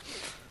else.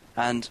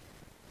 And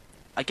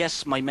I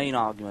guess my main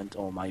argument,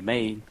 or my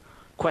main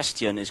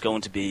question, is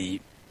going to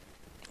be,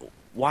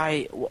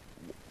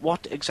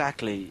 what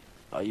exactly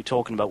are you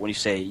talking about when you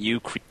say you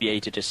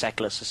created a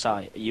secular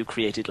society? You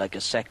created like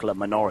a secular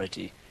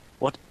minority.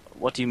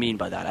 What do you mean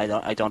by that?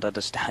 I don't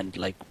understand.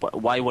 Like,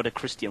 why would a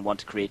Christian want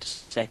to create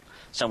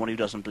someone who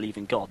doesn't believe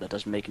in God? That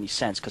doesn't make any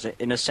sense. Because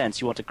in a sense,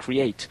 you want to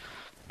create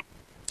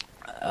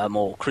a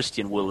more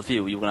Christian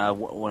worldview. You're going to have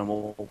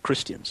more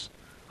Christians.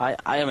 I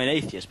am an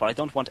atheist, but I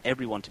don't want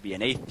everyone to be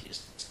an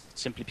atheist.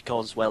 Simply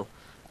because, well,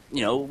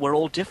 we're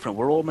all different.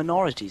 We're all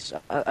minorities.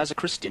 As a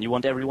Christian, you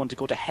want everyone to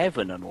go to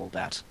heaven and all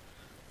that.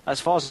 As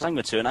far as I'm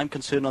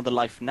concerned on the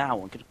life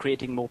now and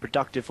creating more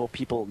productive for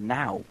people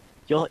now.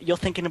 You're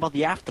thinking about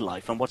the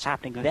afterlife and what's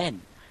happening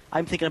then.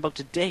 I'm thinking about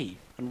today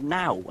and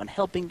now and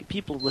helping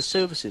people with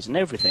services and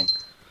everything.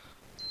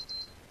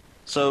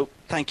 So,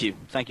 thank you.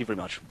 Thank you very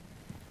much.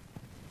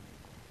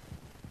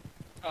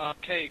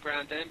 Okay,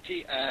 Grand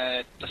Empty.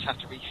 Just have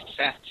to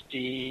reset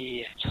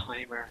the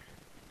timer,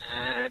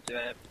 and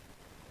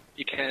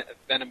you can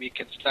Venom. You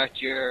can start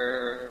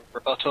your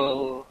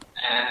rebuttal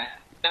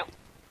now.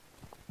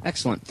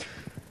 Excellent.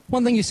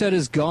 One thing you said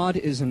is God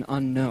is an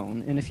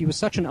unknown, and if he was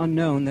such an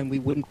unknown, then we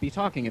wouldn't be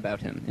talking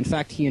about him. In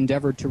fact, he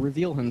endeavored to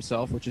reveal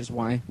himself, which is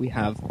why we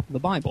have the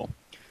Bible.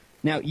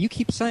 Now, you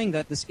keep saying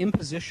that this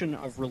imposition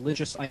of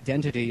religious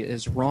identity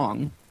is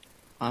wrong.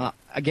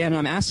 Again,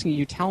 I'm asking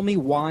you, tell me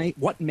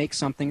what makes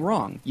something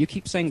wrong. You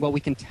keep saying, well, we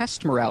can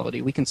test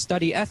morality, we can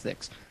study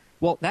ethics.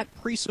 Well, that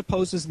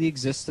presupposes the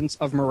existence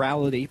of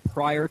morality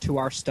prior to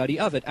our study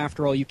of it.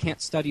 After all, you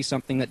can't study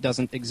something that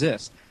doesn't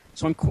exist.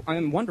 So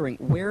I'm wondering,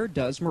 where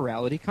does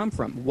morality come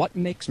from? What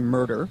makes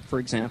murder, for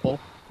example,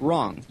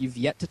 wrong? You've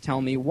yet to tell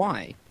me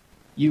why.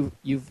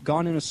 You've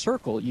gone in a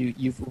circle.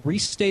 You've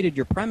restated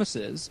your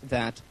premises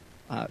that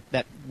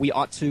we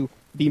ought to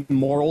be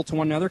moral to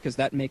one another because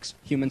that makes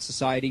human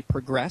society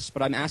progress.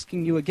 But I'm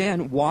asking you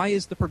again, why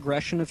is the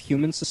progression of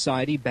human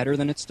society better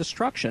than its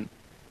destruction?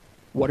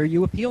 What are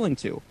you appealing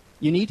to?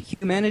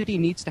 Humanity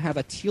needs to have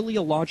a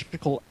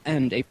teleological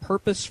end, a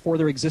purpose for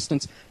their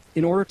existence,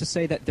 in order to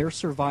say that their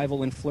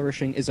survival and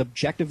flourishing is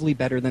objectively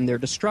better than their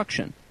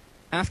destruction.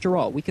 After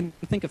all, we can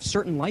think of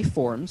certain life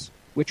forms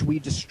which we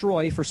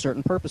destroy for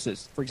certain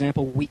purposes. For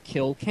example, we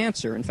kill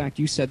cancer. In fact,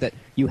 you said that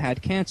you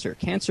had cancer.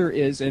 Cancer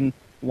is, in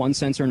one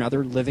sense or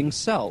another, living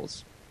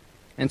cells.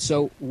 And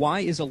so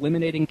why is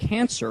eliminating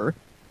cancer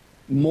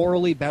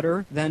morally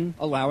better than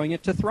allowing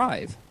it to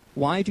thrive?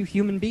 Why do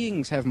human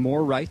beings have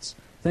more rights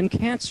than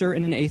cancer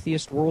in an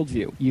atheist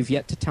worldview? You've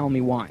yet to tell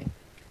me why.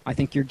 I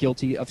think you're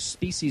guilty of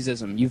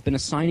speciesism. You've been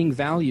assigning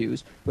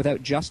values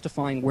without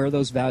justifying where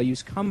those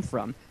values come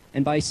from.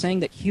 And by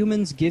saying that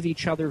humans give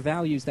each other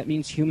values, that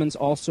means humans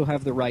also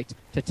have the right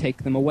to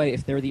take them away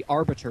if they're the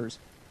arbiters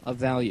of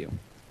value.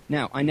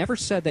 Now, I never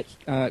said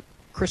that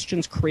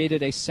Christians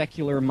created a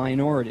secular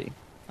minority.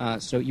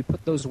 So you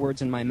put those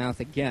words in my mouth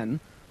again.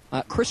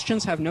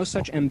 Christians have no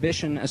such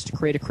ambition as to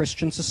create a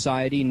Christian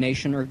society,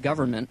 nation, or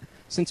government,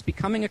 since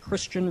becoming a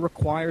Christian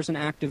requires an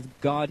act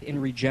of God in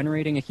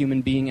regenerating a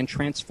human being and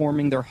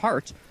transforming their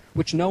heart,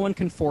 which no one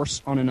can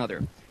force on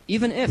another.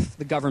 Even if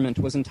the government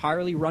was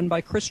entirely run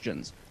by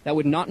Christians, that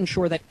would not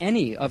ensure that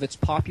any of its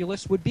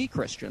populace would be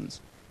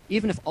Christians.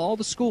 Even if all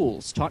the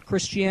schools taught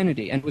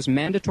Christianity and it was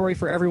mandatory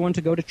for everyone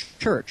to go to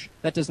church,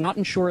 that does not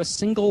ensure a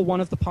single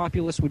one of the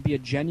populace would be a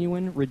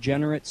genuine,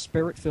 regenerate,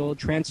 spirit-filled,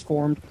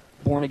 transformed,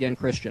 born-again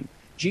Christian.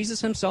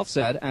 Jesus himself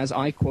said, as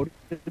I quoted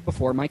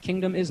before, "My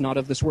kingdom is not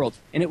of this world."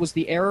 And it was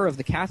the error of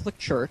the Catholic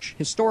Church,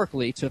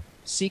 historically, to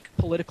seek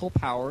political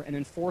power and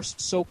enforce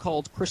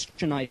so-called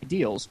Christian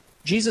ideals.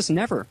 Jesus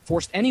never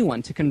forced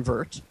anyone to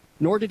convert,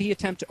 nor did he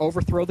attempt to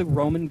overthrow the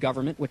Roman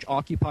government which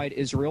occupied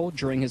Israel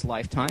during his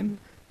lifetime.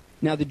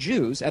 Now, the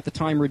Jews at the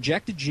time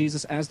rejected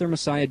Jesus as their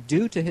Messiah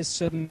due to his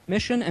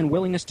submission and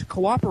willingness to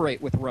cooperate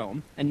with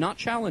Rome and not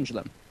challenge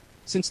them,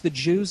 since the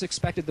Jews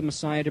expected the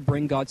Messiah to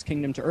bring God's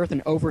kingdom to earth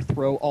and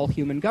overthrow all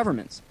human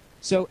governments.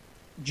 So,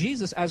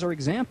 Jesus as our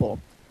example,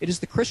 it is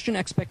the Christian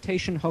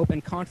expectation, hope,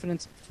 and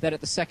confidence that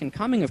at the second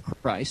coming of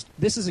Christ,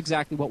 this is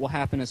exactly what will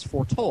happen as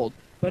foretold.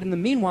 But in the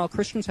meanwhile,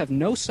 Christians have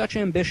no such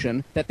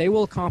ambition that they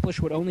will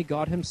accomplish what only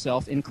God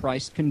himself in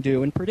Christ can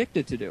do and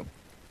predicted to do,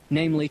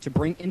 namely to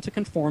bring into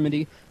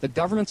conformity the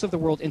governments of the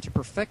world into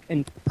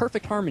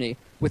perfect harmony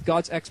with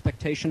God's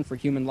expectation for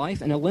human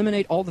life and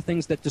eliminate all the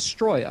things that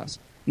destroy us,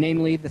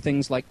 namely the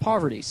things like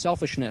poverty,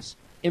 selfishness,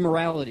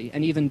 immorality,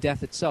 and even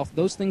death itself.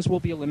 Those things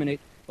will be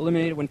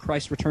eliminated when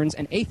Christ returns,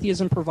 and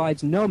atheism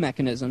provides no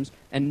mechanisms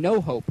and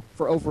no hope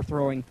for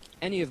overthrowing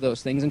any of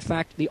those things. In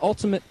fact, the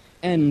ultimate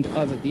end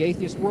of the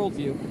atheist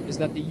worldview is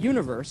that the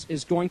universe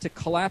is going to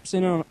collapse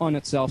in on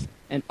itself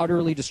and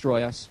utterly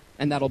destroy us,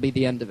 and that'll be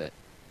the end of it.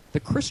 The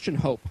Christian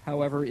hope,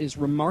 however, is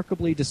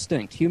remarkably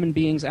distinct. Human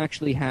beings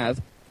actually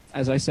have,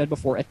 as I said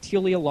before, a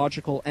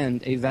teleological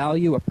end, a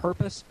value, a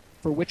purpose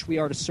for which we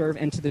are to serve,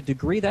 and to the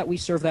degree that we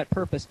serve that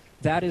purpose,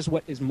 that is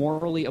what is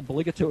morally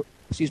obligatory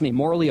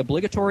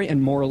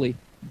and morally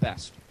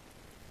best.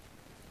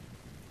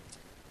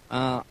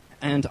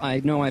 And I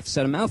know I've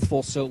said a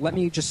mouthful, so let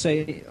me just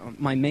say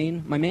my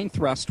main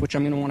thrust, which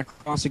I'm going to want to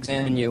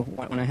cross-examine you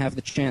when I have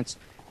the chance.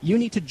 You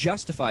need to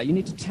justify, you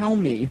need to tell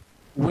me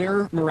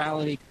where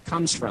morality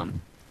comes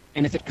from.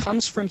 And if it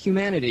comes from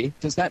humanity,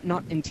 does that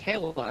not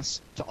entail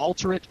us to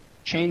alter it,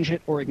 change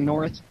it, or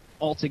ignore it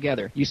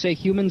altogether? You say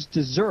humans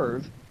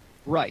deserve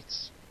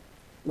rights.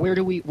 Why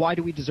do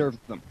we deserve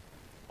them?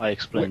 I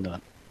explained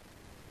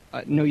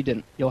that. No, you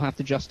didn't. You'll have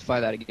to justify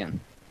that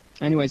again.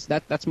 Anyways,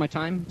 that's my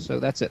time, so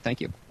that's it.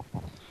 Thank you.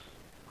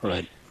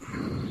 Right.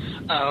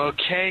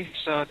 Okay,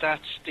 so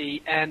that's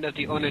the end of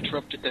the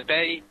uninterrupted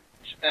debate.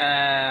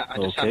 I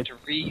just have to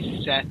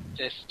reset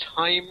this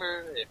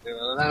timer, if it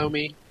will allow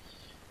me.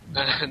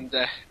 And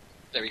there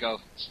we go.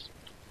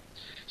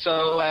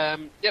 So,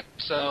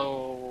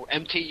 so,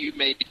 Empty, you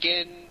may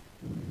begin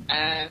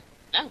now.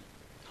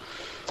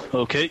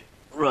 Okay,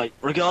 Right.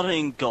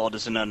 Regarding God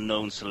as an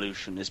unknown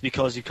solution, is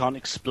because you can't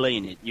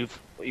explain it.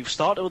 You've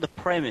started with the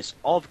premise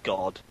of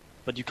God,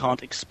 but you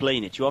can't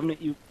explain it.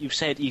 You've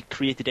said He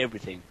created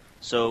everything,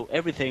 so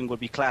everything would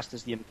be classed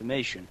as the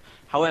information.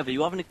 However,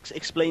 you haven't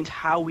explained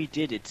how He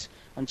did it,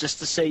 and just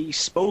to say He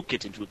spoke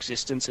it into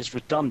existence is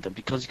redundant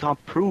because you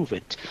can't prove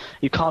it,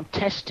 you can't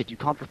test it, you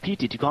can't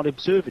repeat it, you can't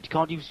observe it, you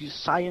can't use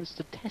science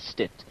to test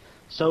it.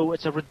 So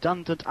it's a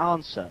redundant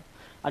answer.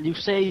 And you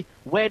say,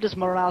 where does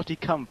morality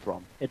come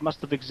from? It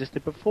must have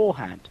existed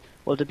beforehand.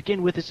 Well, to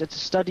begin with, it's a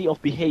study of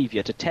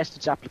behavior to test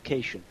its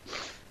application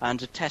and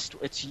to test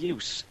its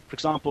use. For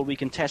example, we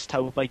can test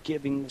how by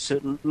giving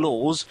certain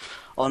laws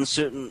on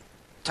certain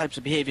types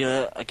of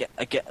behavior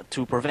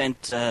to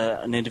prevent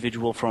an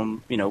individual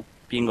from,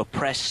 being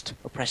oppressed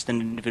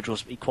an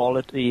individual's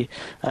equality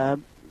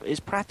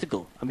is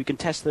practical. And we can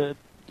test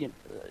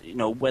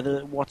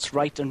whether what's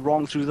right and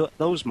wrong through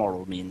those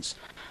moral means.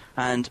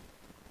 And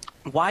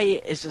why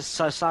is a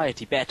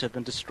society better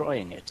than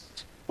destroying it?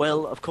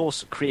 Well, of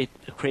course,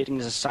 creating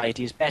a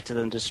society is better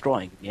than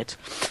destroying it,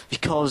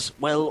 because,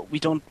 well,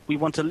 we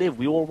want to live,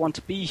 we all want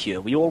to be here,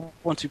 we all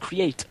want to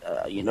create,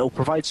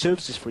 provide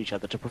services for each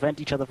other, to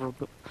prevent each other from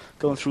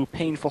going through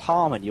painful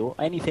harmony or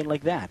anything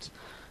like that.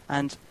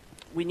 And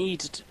we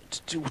need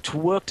to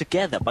work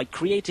together. By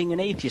creating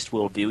an atheist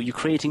worldview, you're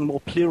creating a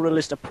more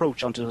pluralist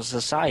approach onto a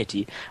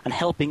society and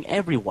helping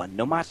everyone,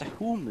 no matter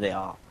whom they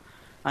are.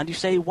 And you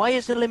say, why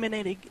is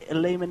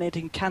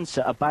eliminating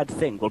cancer a bad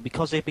thing? Well,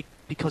 because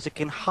it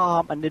can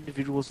harm an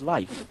individual's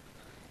life.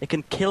 It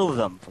can kill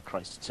them, for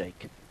Christ's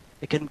sake.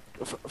 It can,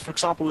 for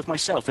example, with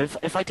myself,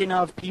 if I didn't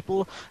have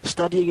people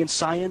studying in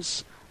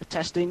science,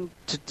 testing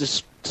to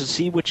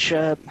see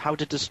how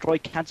to destroy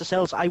cancer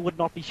cells, I would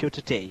not be here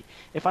today.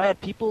 If I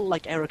had people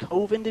like Eric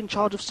Hovind in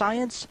charge of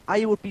science,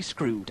 I would be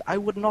screwed. I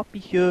would not be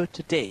here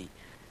today.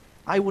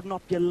 I would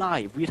not be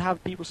alive. We'd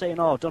have people saying,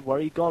 oh, don't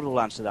worry, God will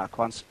answer that.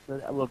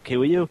 We'll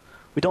kill you.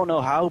 We don't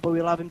know how, but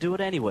we'll have him do it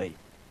anyway.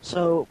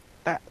 So,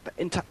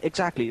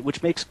 exactly,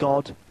 which makes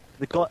the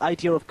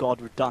idea of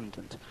God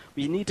redundant.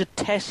 We need to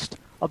test,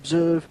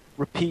 observe,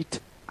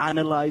 repeat,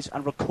 analyze,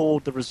 and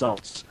record the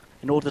results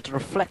in order to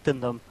reflect on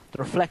them, to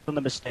reflect on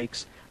the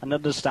mistakes, and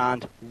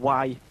understand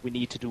why we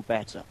need to do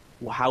better,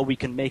 or how we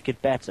can make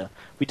it better.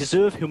 We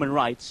deserve human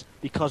rights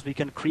because we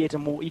can create a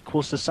more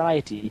equal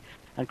society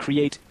and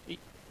create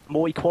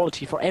more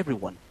equality for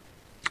everyone.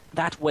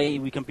 That way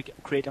we can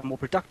create a more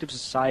productive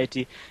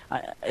society.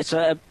 It's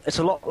a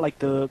lot like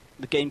the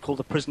game called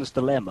The Prisoner's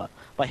Dilemma.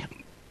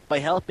 By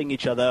helping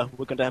each other,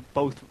 we're going to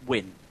both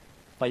win.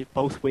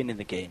 Both win in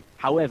the game.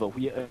 However,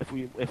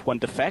 if one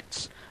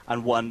defects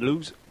and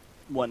one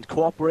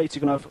cooperates,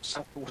 you're going to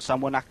have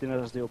someone acting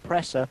as the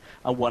oppressor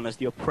and one as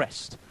the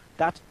oppressed.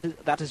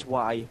 That is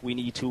why we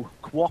need to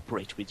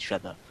cooperate with each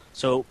other.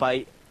 So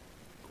by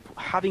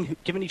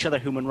given each other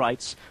human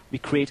rights, we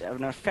create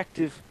an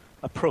effective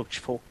approach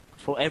for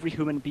every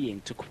human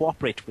being to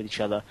cooperate with each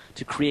other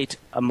to create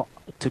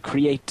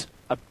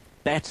a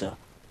better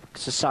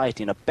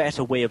society and a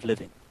better way of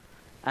living.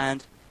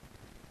 And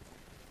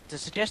to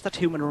suggest that the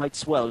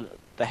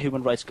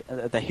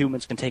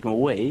humans can take them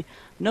away,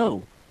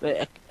 no.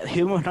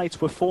 Human rights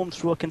were formed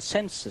through a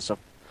consensus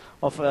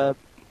of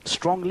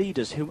strong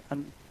leaders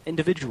and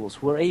individuals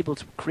who were able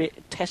to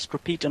test,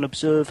 repeat, and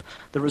observe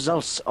the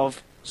results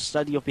of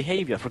study of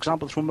behavior, for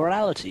example, through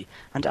morality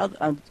and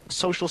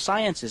social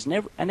sciences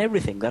and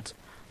everything that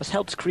has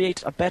helped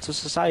create a better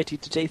society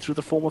today through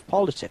the form of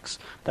politics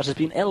that have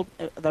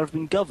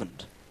been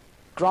governed.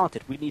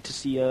 Granted, we need to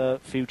see a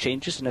few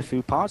changes in a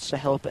few parts to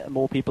help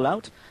more people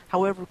out.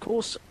 However, of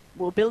course,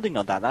 we're building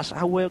on that. That's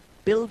how we're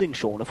building,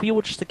 Sean. If we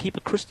were just to keep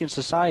a Christian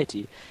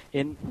society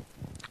in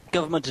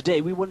government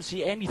today, we wouldn't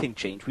see anything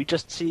change. We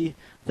just see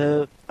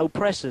the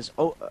oppressors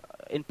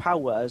in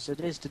power as it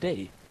is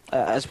today.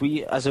 As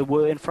it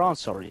were in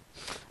France, sorry.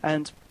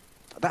 And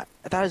that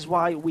is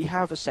why we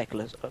have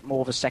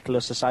more of a secular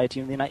society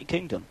in the United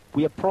Kingdom.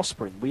 We are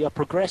prospering, we are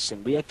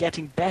progressing, we are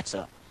getting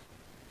better.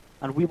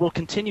 And we will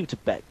continue to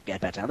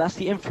get better. And that's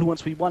the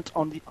influence we want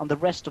on the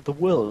rest of the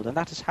world. And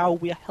that is how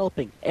we are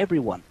helping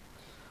everyone.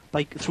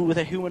 Through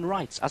their human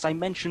rights. As I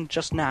mentioned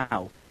just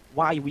now,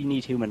 why we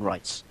need human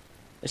rights.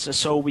 It's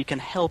so we can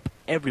help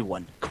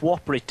everyone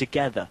cooperate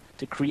together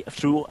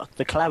through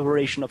the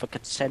collaboration of a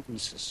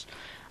consensus.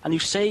 And you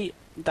say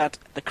that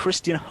the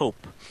Christian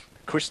hope,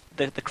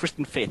 the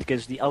Christian faith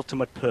gives the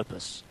ultimate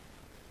purpose.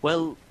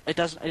 Well, it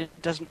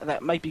doesn't.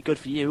 That might be good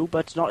for you,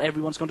 but not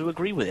everyone's going to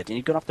agree with it, and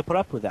you're going to have to put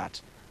up with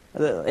that.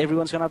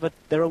 Everyone's going to have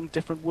their own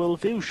different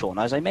worldview, Sean.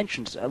 As I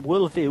mentioned, a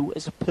worldview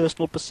is a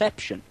personal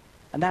perception,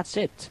 and that's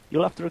it.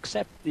 You'll have to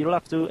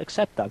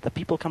accept that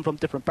people come from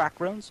different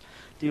backgrounds,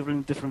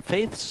 different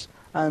faiths,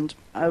 and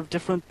have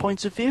different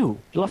points of view.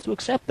 You'll have to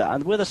accept that.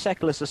 And with a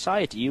secular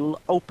society, you'll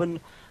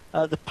open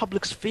the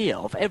public sphere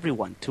of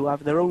everyone to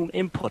have their own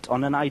input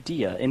on an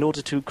idea in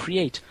order to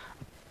create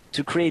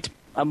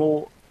a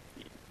more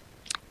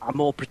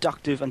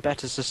productive and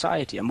better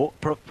society, and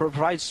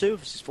provide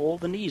services for all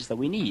the needs that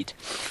we need.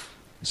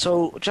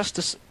 So just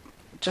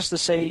to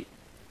say,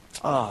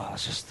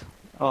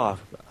 Oh,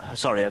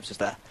 sorry, I was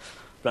just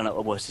ran out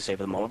of words to say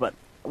for the moment. But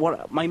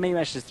what my main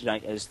message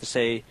tonight is to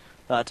say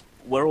that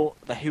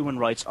the human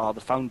rights are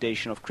the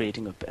foundation of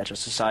creating a better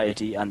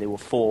society, and they were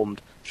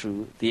formed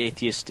through the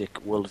atheistic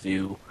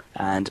worldview,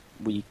 and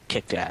we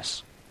kicked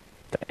ass.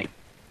 Thank you.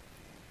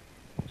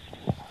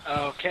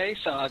 Okay,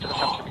 so I'll just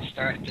have to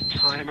restart the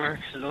timer,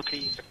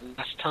 lucky for the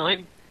last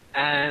time.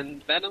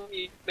 And Venom,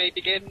 you may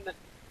begin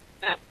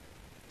now.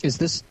 Is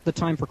this the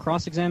time for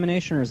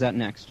cross-examination, or is that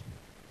next?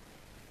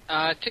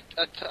 I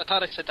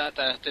thought I said that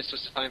this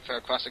was the time for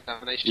a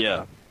cross-examination.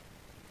 Yeah.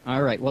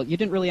 All right. Well, you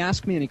didn't really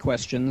ask me any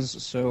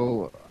questions,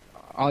 so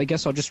I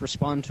guess I'll just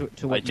respond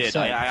to what you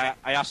said.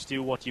 I asked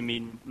you what you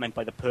meant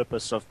by the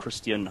purpose of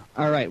Christian.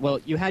 All right. Well,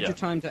 you had your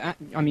time to.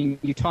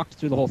 You talked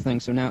through the whole thing,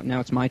 so now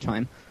it's my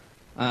time.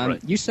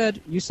 Right. You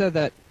said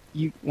that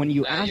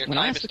when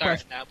I asked the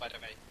question. Now, by the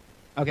way.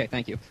 Okay.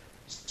 Thank you.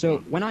 So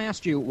when I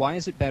asked you why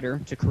is it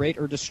better to create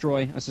or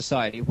destroy a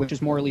society, which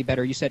is morally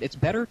better, you said it's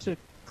better to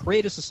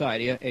create a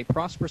society, a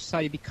prosperous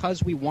society,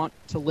 because we want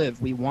to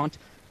live, we want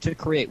to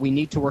create, we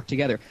need to work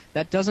together.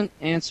 That doesn't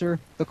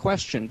answer the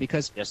question,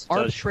 because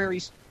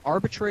arbitrary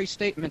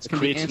statements can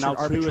be answered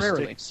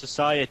arbitrarily.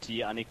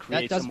 Society, and it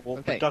creates a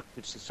more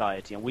productive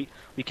society, and we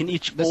can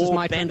each. This is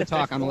my turn to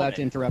talk. I'm allowed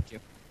to interrupt you.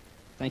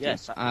 Thank you.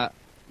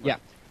 Yeah.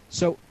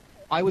 So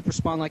I would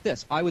respond like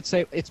this. I would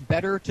say it's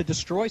better to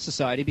destroy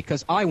society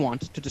because I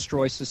want to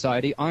destroy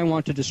society. I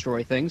want to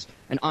destroy things,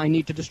 and I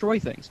need to destroy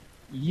things.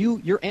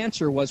 Your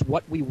answer was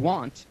what we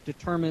want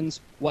determines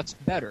what's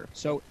better.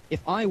 So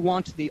if I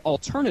want the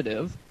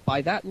alternative,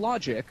 by that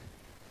logic,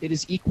 it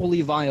is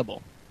equally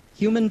viable.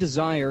 Human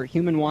desire,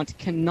 human want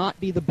cannot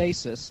be the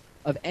basis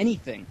of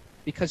anything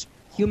because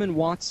human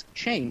wants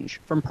change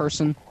from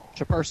person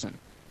to person.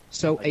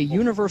 So a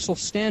universal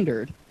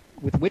standard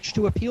with which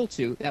to appeal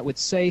to that would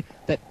say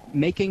that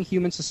making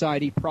human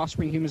society,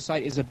 prospering human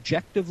society is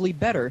objectively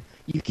better,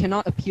 you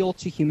cannot appeal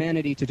to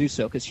humanity to do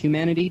so because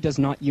humanity does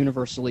not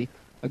universally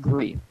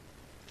agree.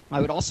 I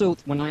would also,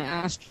 when I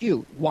asked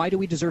you, why do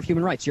we deserve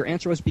human rights? Your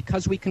answer was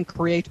because we can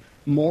create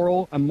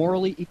a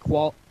morally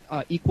equal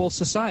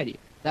society.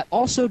 That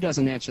also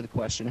doesn't answer the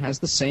question. It has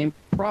the same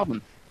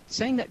problem.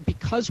 Saying that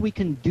because we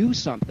can do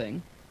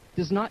something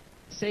does not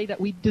say that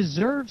we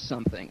deserve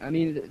something. I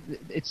mean,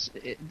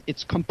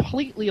 it's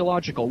completely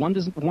illogical.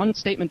 One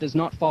statement does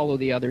not follow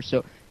the other.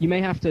 So you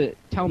may have to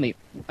tell me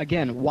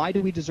again, why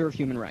do we deserve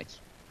human rights?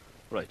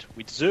 Right.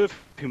 We deserve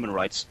human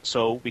rights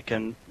so we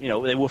can,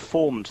 they were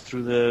formed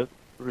through the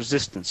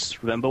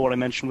resistance. Remember what I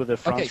mentioned with the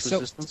France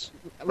resistance?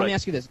 Let me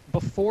ask you this.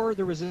 Before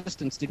the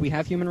resistance, did we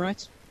have human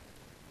rights?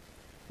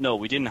 No,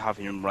 we didn't have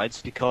human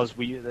rights because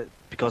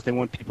there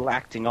weren't people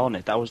acting on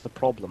it. That was the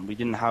problem. We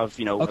didn't have,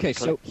 we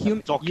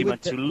didn't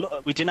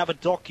have a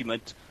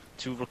document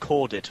to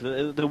record it.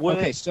 There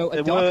were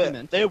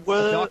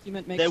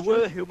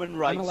human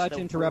rights. I'm allowed to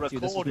interrupt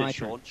you. This is my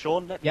turn.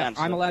 Sean, let me answer.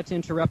 I'm allowed to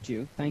interrupt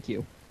you. Thank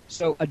you.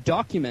 So a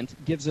document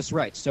gives us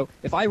rights. So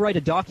if I write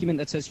a document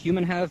that says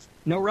humans have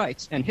no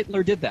rights, and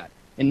Hitler did that,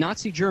 in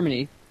Nazi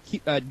Germany,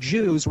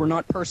 Jews were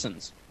not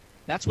persons.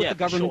 That's what the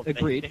government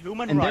agreed.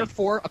 And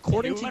therefore,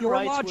 according to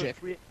your logic,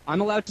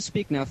 I'm allowed to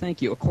speak now,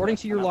 thank you. According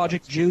to your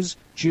logic,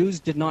 Jews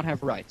did not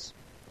have rights.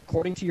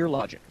 According to your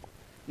logic.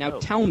 Now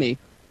tell me,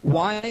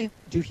 why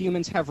do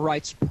humans have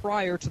rights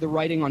prior to the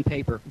writing on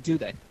paper? Do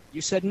they? You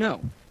said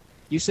no.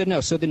 You said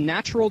no. So the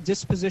natural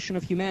disposition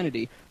of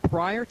humanity,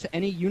 prior to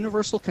any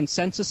universal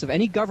consensus of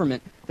any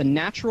government, the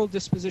natural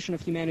disposition of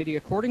humanity,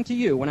 according to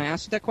you, when I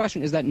asked you that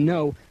question, is that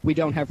no, we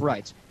don't have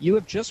rights. You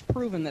have just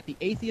proven that the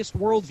atheist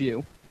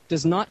worldview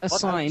does not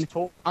assign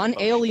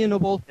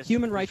unalienable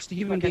human rights to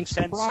human beings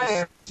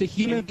prior to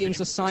human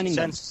beings assigning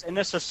them. In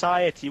a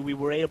society, we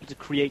were able to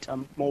create a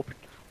more...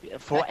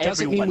 For that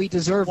doesn't mean we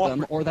deserve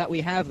them or that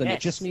we have them. Yes.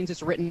 It just means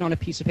it's written on a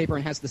piece of paper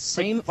and has the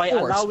same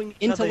force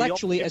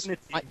intellectually as...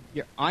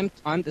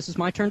 this is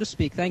my turn to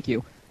speak. Thank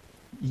you.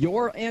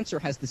 Your answer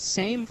has the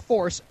same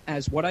force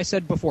as what I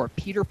said before.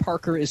 Peter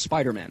Parker is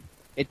Spider-Man.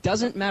 It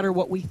doesn't matter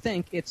what we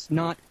think. It's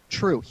not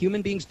true.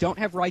 Human beings don't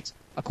have rights,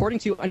 according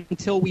to you,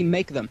 until we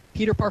make them.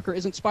 Peter Parker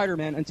isn't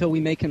Spider-Man until we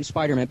make him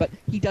Spider-Man. But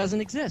he doesn't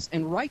exist.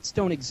 And rights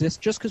don't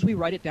exist just because we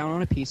write it down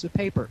on a piece of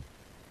paper.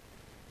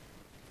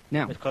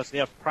 Now, because they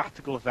have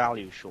practical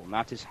value, Sean.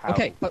 That is how.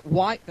 Okay, but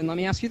why? And let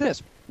me ask you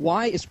this: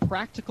 why is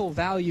practical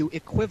value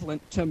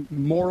equivalent to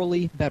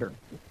morally better?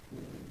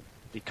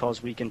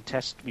 Because we can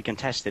test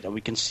it, and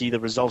we can see the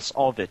results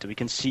of it, and we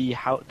can see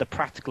how the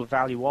practical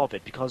value of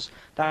it. Because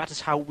that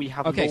is how we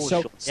have. Okay,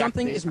 so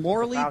something is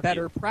morally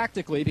better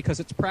practically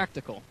because it's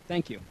practical.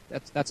 Thank you.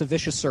 That's a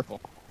vicious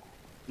circle.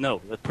 No,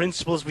 the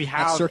principles we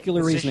have. That's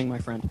circular reasoning, my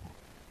friend.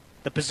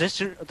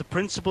 The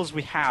principles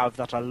we have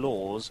that are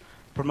laws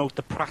promote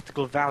the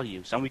practical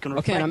values, and we can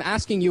reflect. Okay, and I'm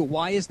asking you,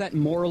 why is that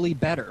morally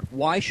better?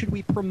 Why should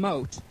we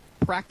promote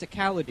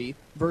practicality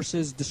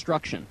versus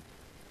destruction?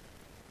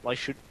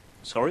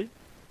 Sorry?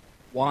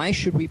 Why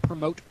should we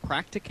promote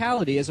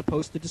practicality as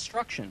opposed to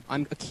destruction?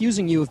 I'm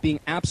accusing you of being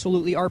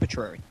absolutely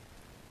arbitrary.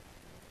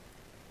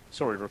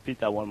 Sorry, repeat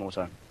that one more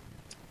time.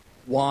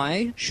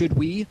 Why should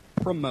we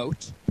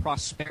promote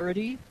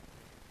prosperity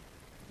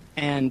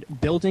and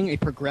building a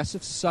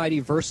progressive society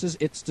versus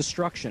its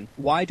destruction?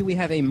 Why do we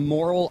have a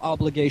moral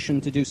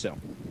obligation to do so?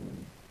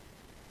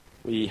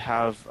 We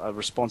have a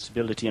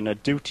responsibility and a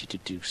duty to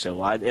do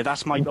so.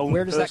 That's my own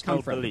Where does that personal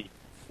come from? belief.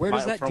 Where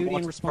does that duty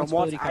and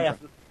responsibility come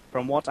from?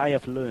 From what I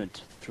have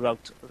learned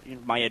throughout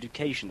my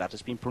education, that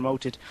has been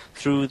promoted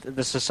through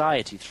the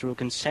society, through a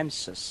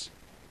consensus.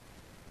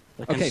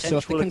 Okay, so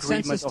if the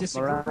consensus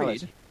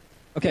disagreed,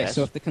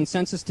 so if the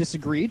consensus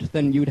disagreed,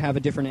 then you'd have a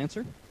different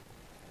answer?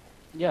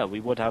 Yeah, we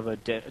would have a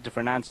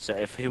different answer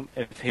if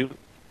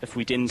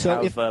we didn't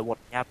have what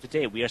we have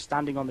today. We are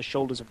standing on the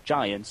shoulders of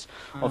giants,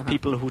 of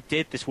people who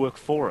did this work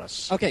for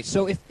us. Okay,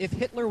 so if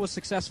Hitler was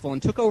successful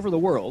and took over the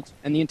world,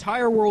 and the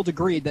entire world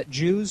agreed that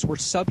Jews were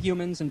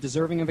subhumans and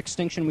deserving of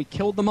extinction, we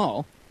killed them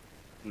all,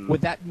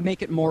 would that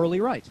make it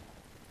morally right?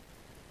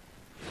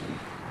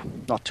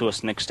 Not to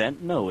an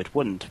extent, no, it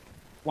wouldn't.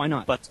 Why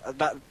not? But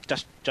that,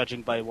 just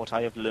judging by what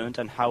I have learned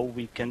and how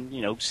we can,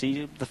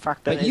 see the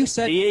fact that you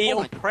said the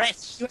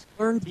oppressed. You had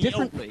learned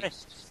differently.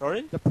 Oppressed.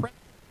 Sorry?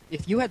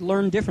 If you had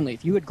learned differently,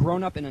 if you had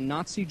grown up in a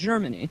Nazi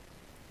Germany,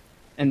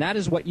 and that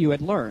is what you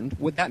had learned,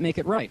 would that make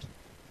it right?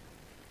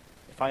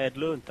 If I had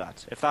learned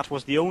that, if that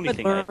was the only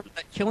thing I had learned,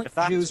 that killing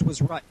Jews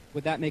was right,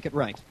 would that make it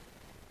right?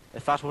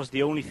 If that was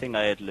the only thing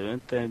I had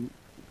learned, then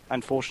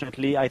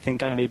unfortunately I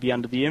think I may be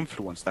under the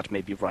influence. That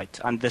may be right.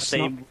 And the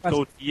same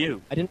goes to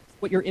you. I didn't know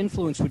what your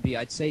influence would be.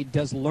 I'd say,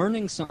 does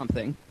learning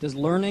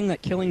that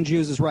killing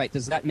Jews is right,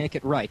 does that make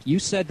it right? You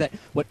said that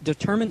what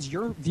determines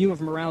your view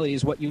of morality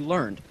is what you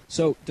learned.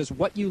 So does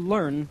what you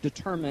learn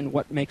determine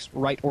what makes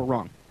right or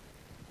wrong?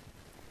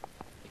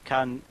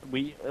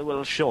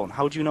 Well, Sean,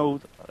 how do you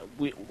know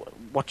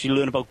what you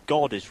learn about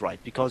God is right?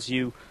 Because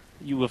you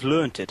have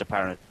learnt it,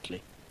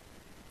 apparently.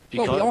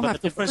 Because we all have the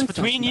difference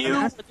between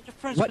you...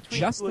 What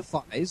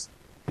justifies...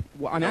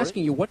 Well, I'm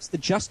asking you, what's the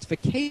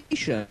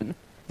justification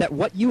that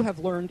what you have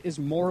learned is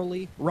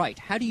morally right?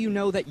 How do you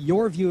know that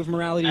your view of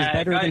morality is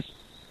better than...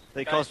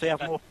 Because they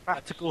have more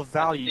practical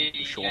value,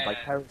 Sean, by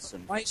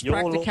comparison. Why is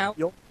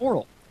practicality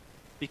moral?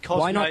 Because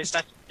why not?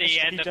 That's the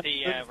end of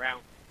the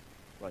round.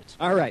 Right.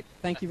 All right.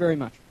 Thank you very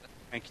much.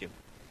 Thank you.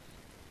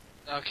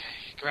 Okay,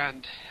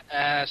 grand.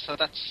 So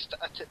I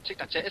think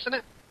that's it, isn't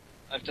it?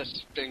 I've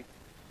just been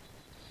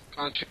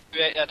gone through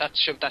it.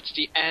 That's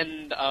the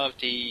end of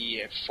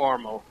the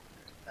formal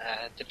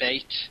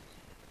debate.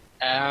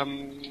 As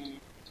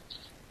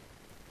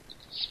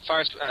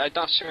far as I'm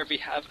not sure if we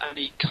have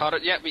any caller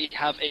yet. We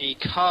have a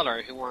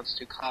caller who wants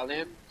to call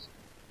in.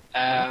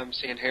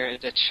 Seeing here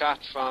the chat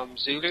from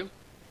Zulu.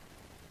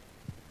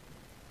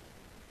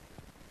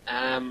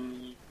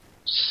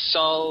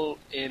 Saul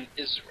in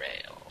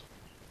Israel.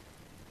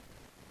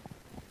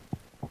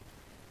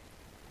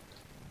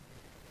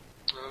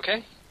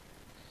 Okay.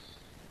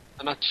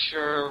 I'm not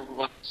sure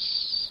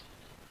what's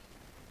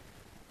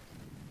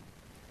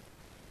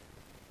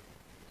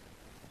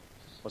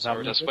that?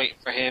 We're just waiting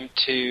for him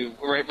to.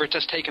 We're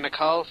just taking a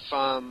call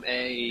from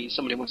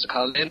somebody who wants to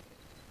call in.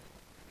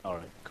 All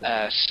right.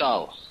 Cool.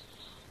 Saul.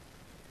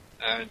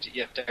 And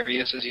yeah, there he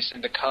is. As he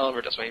sent a call,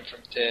 we're just waiting for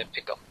him to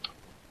pick up.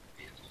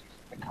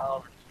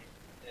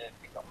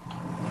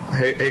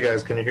 Hey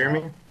guys, can you hear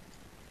me?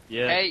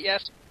 Yeah. Hey,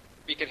 yes,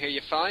 we can hear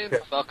you fine. Yeah.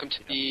 Welcome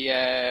to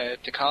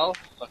the call.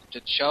 Welcome to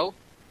the show.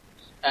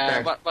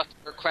 What's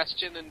your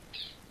question? And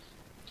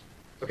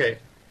okay,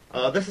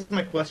 this is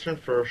my question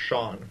for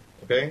Sean.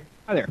 Okay.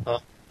 Hi there.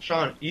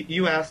 Sean,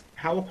 you asked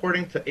how,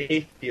 according to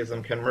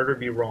atheism, can murder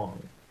be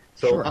wrong?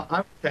 So sure. I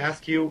want to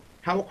ask you,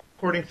 how,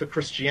 according to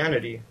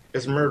Christianity,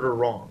 is murder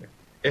wrong?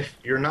 If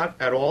you're not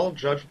at all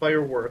judged by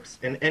your works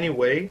in any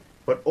way,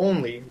 but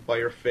only by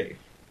your faith.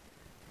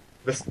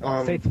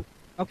 Faith.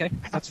 Okay,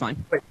 that's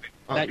fine. Is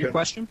that your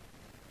question?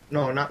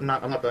 No, I'm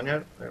not done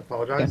yet. I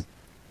apologize.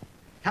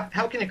 Okay.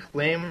 How can you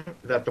claim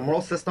that the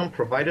moral system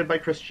provided by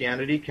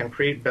Christianity can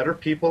create better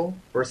people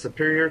or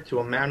superior to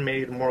a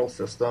man-made moral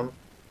system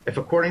if,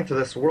 according to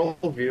this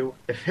worldview,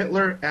 if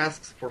Hitler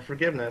asks for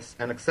forgiveness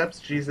and accepts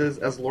Jesus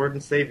as Lord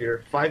and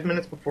Savior 5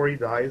 minutes before he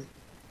dies,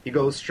 he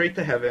goes straight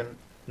to heaven,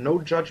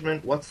 no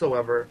judgment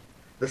whatsoever,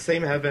 the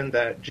same heaven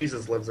that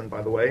Jesus lives in,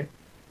 by the way,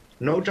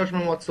 no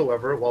judgment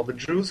whatsoever, while the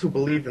Jews who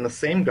believed in the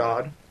same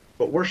God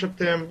but worshipped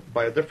him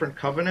by a different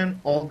covenant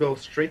all go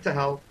straight to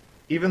hell,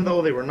 even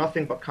though they were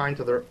nothing but kind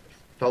to their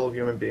fellow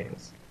human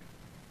beings.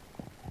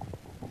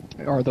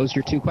 Are those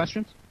your two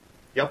questions?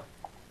 Yep.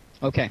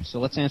 Okay, so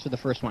let's answer the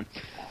first one.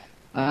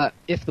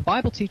 If the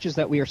Bible teaches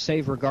that we are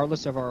saved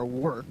regardless of our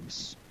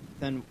works,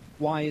 then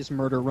why is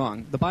murder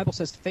wrong? The Bible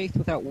says faith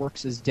without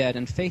works is dead,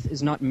 and faith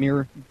is not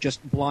mere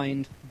just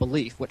blind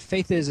belief. What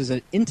faith is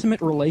an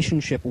intimate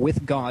relationship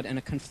with God and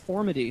a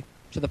conformity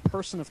to the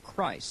person of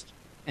Christ.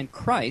 And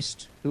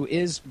Christ, who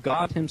is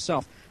God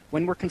himself,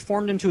 when we're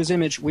conformed into his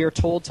image, we are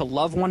told to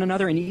love one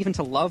another and even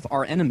to love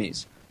our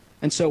enemies.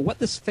 And so what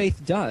this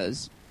faith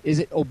does is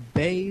it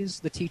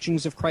obeys the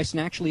teachings of Christ and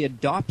actually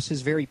adopts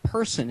his very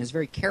person, his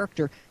very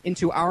character,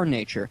 into our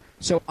nature.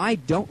 So I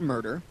don't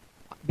murder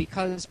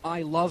because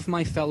I love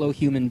my fellow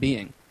human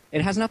being.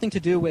 It has nothing to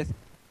do with,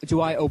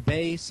 do I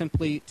obey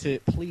simply to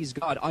please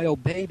God? I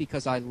obey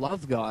because I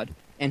love God,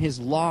 and His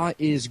law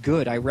is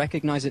good. I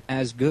recognize it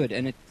as good,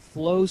 and it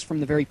flows from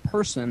the very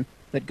person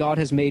that God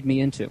has made me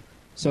into.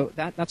 So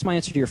that's my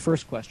answer to your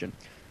first question.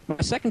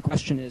 My second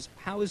question is,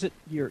 how is it,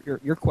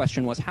 your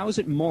question was, how is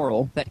it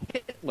moral that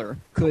Hitler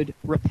could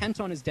repent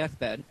on his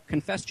deathbed,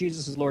 confess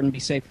Jesus as Lord, and be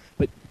saved,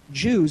 but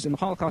Jews in the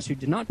Holocaust who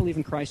did not believe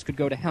in Christ could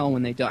go to hell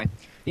when they die?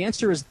 The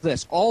answer is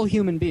this: all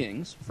human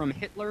beings, from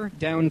Hitler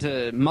down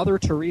to Mother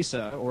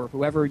Teresa or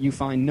whoever you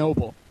find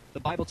noble, the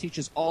Bible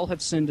teaches all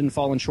have sinned and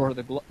fallen short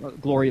of the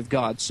glory of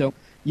God. So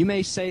you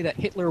may say that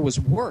Hitler was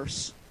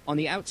worse on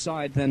the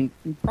outside than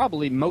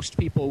probably most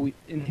people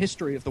in the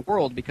history of the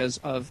world because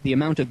of the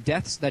amount of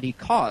deaths that he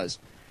caused.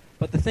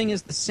 But the thing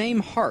is, the same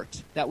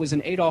heart that was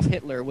in Adolf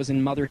Hitler was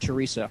in Mother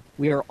Teresa.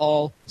 We are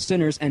all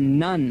sinners, and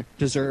none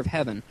deserve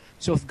heaven.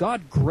 So if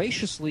God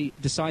graciously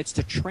decides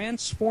to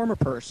transform a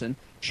person,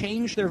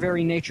 change their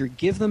very nature,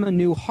 give them a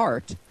new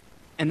heart,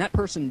 and that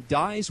person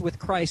dies with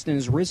Christ and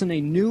is risen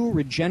a new,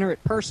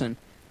 regenerate person,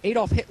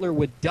 Adolf Hitler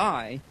would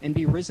die and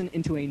be risen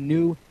into a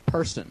new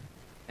person.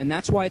 And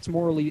that's why it's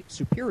morally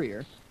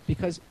superior,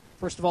 because,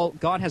 first of all,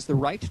 God has the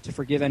right to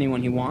forgive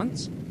anyone He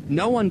wants.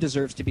 No one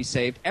deserves to be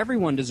saved.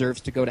 Everyone deserves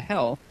to go to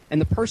hell.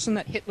 And the person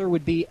that Hitler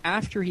would be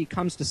after he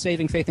comes to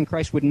saving faith in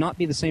Christ would not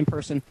be the same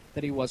person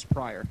that he was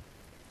prior.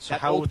 So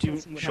that how old would you,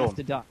 person would Sean, have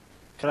to die.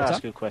 can I What's ask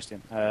up? you a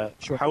question?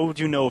 Sure. How would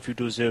you know if you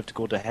deserve to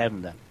go to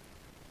heaven then?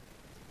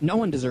 No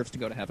one deserves to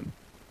go to heaven.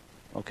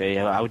 Okay,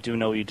 how do you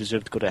know you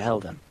deserve to go to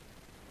hell then?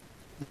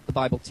 The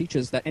Bible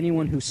teaches that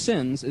anyone who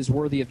sins is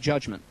worthy of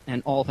judgment,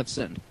 and all have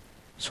sinned.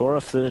 So what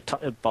if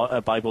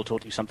the Bible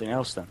taught you something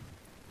else then?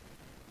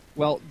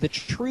 Well, the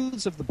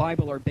truths of the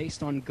Bible are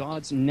based on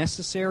God's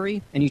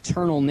necessary and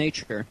eternal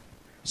nature.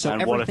 So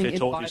And what if everything it in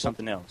taught the you Bible,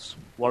 something else?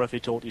 What if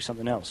it taught you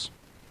something else?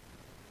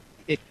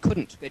 It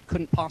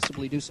couldn't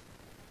possibly do so.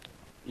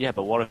 Yeah,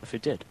 but what if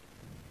it did?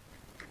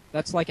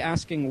 That's like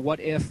asking, what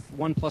if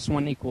 1 +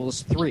 1 =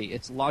 3?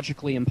 It's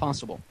logically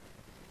impossible.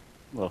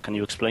 Well, can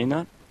you explain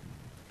that?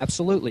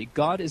 Absolutely.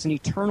 God is an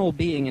eternal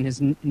being, and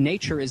His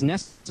nature is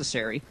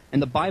necessary,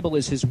 and the Bible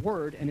is His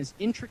word, and is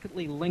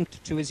intricately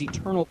linked to His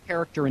eternal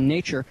character and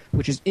nature,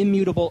 which is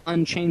immutable,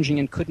 unchanging,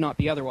 and could not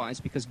be otherwise,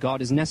 because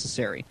God is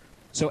necessary.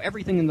 So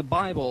everything in the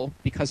Bible,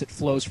 because it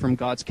flows from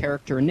God's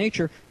character and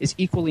nature, is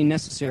equally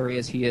necessary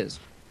as He is.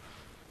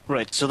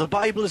 Right, so the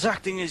Bible is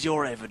acting as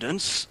your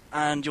evidence,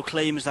 and your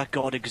claim is that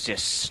God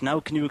exists. Now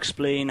can you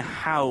explain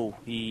how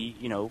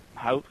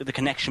how the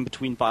connection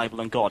between Bible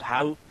and God,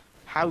 how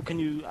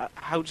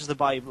does the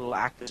Bible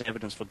act as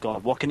evidence for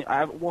God?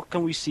 What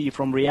can we see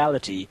from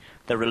reality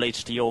that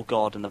relates to your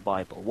God in the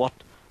Bible? What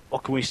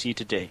can we see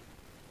today?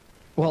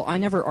 Well, I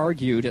never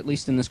argued, at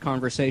least in this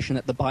conversation,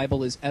 that the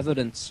Bible is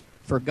evidence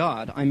for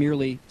God. I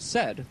merely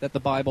said that the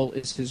Bible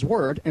is His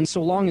word, and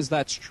so long as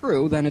that's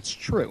true, then it's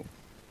true.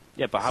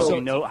 Yeah, but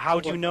how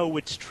do you know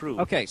it's true?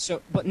 Okay,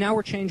 but now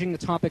we're changing the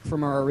topic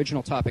from our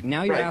original topic.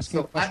 Now you're asking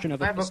a question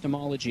of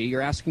epistemology.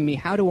 You're asking me,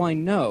 how do I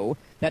know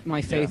that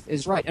my faith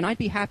is right? And I'd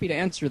be happy to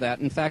answer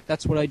that. In fact,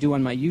 that's what I do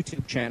on my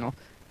YouTube channel.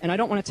 And I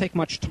don't want to take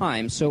much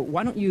time, so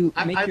why don't you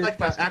make your like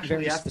question to actually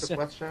very ask specific.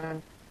 the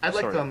question. I'd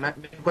like to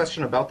make a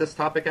question about this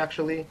topic,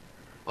 actually.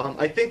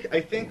 I think,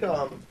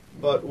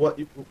 but what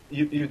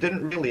you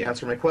didn't really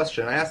answer my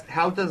question. I asked,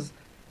 how do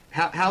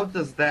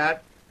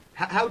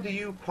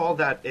you call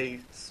that a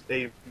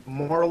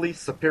morally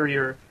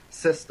superior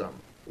system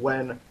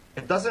when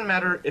it doesn't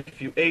matter if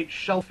you ate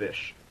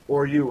shellfish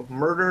or you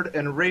murdered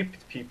and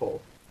raped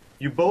people,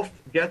 you both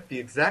get the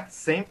exact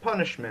same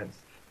punishment,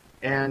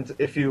 and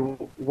if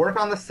you work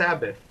on the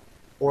Sabbath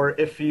or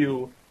if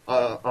you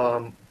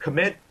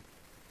commit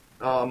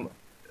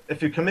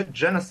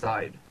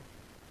genocide,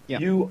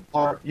 you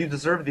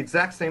deserve the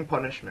exact same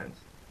punishment.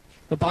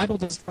 The Bible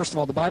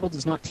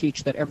does not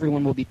teach that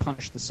everyone will be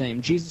punished the same.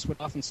 Jesus would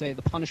often say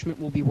the punishment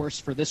will be worse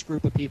for this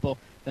group of people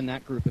than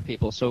that group of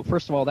people. So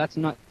first of all, that's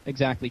not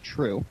exactly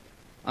true.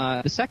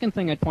 The second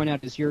thing I'd point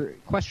out is your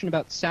question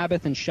about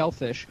Sabbath and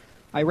shellfish.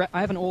 I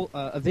have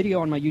a video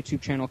on my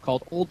YouTube channel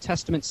called Old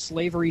Testament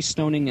Slavery,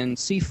 Stoning, and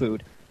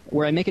Seafood,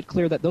 where I make it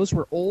clear that those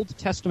were Old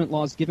Testament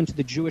laws given to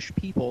the Jewish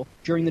people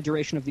during the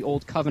duration of the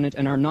Old Covenant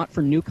and are not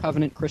for New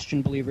Covenant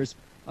Christian believers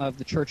of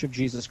the Church of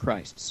Jesus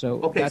Christ.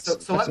 So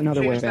that's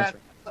another way of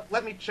answering.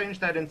 Let me change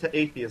that into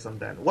atheism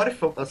then. What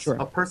if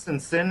a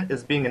person's sin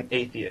is being an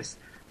atheist?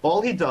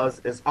 All he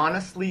does is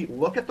honestly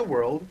look at the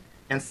world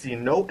and see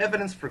no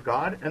evidence for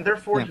God, and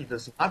therefore he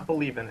does not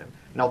believe in Him.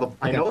 Now,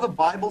 I know the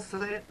Bible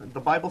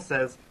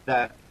says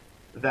that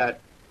the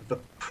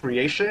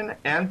creation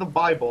and the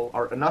Bible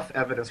are enough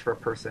evidence for a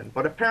person,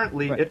 but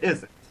apparently it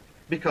isn't,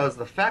 because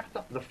the fact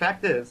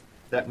is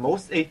that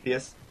most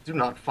atheists do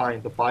not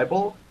find the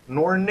Bible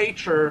nor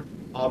nature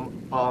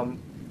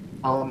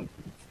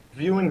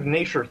viewing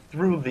nature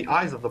through the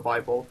eyes of the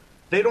Bible.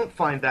 They don't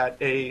find that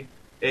a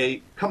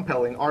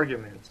compelling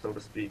argument, so to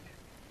speak.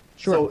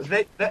 Sure.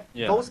 So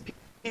those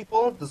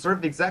people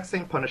deserve the exact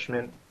same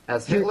punishment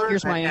as Hitler.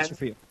 Here's my answer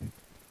for you.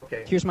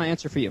 Okay. Here's my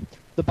answer for you.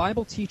 the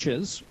Bible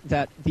teaches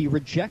that the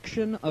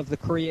rejection of the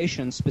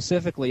creation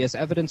specifically as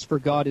evidence for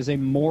God is a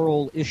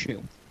moral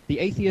issue. The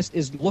atheist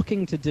is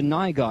looking to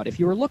deny God. If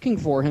you were looking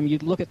for him,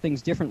 you'd look at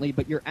things differently,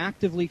 but you're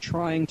actively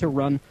trying to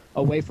run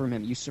away from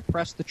him. You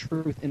suppress the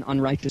truth in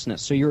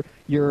unrighteousness. So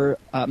your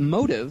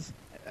motive,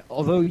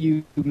 although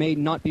you may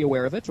not be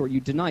aware of it or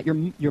you deny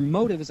it, your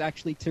motive is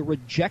actually to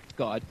reject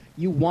God.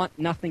 You want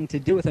nothing to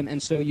do with him,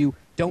 and so you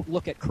don't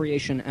look at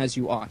creation as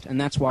you ought, and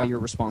that's why you're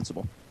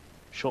responsible.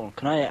 Sean,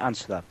 can I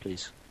answer that,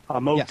 please?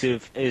 Our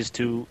motive is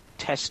to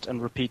test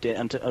and repeat it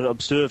and to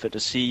observe it to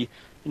see,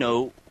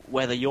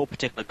 whether your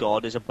particular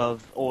God is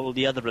above all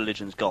the other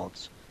religions'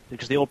 gods.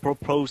 Because they all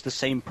propose the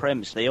same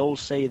premise. They all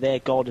say their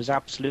God is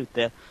absolute,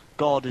 their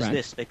God is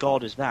this, their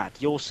God is that.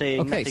 You're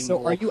saying nothing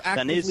more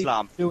than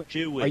Islam,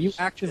 Jewish. Are you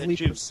actively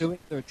pursuing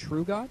the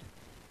true God?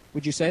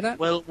 Would you say that?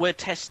 Well, we're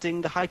testing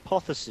the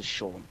hypothesis,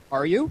 Sean.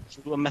 Are you?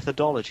 Through a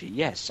methodology,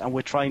 yes. And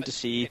we're trying to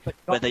see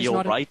whether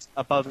you're right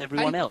above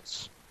everyone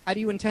else. How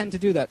do you intend to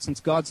do that, since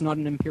God's not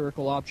an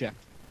empirical object?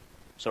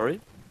 Sorry?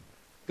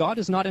 God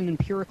is not an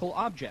empirical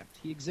object.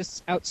 He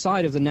exists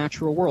outside of the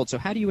natural world. So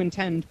how do you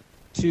intend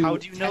to how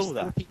do you know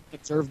that?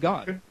 Observe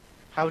God?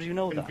 How do you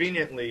know that?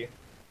 Conveniently.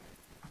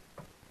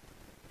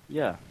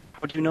 Yeah.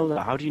 How do you know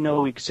that? How do you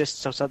know he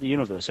exists outside the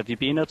universe? Have you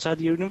been outside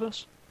the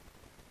universe?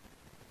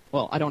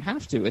 Well, I don't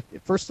have to.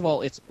 First of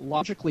all, it's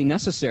logically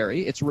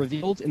necessary. It's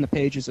revealed in the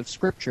pages of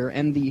Scripture,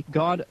 and the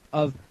God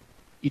of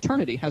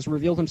eternity has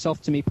revealed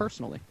himself to me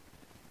personally.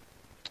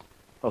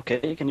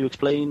 Okay, can you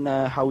explain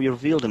how he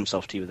revealed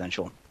himself to you then,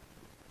 Sean?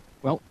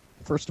 Well,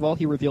 first of all,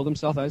 he revealed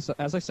himself,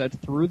 as I said,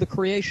 through the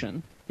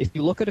creation. If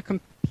you look at a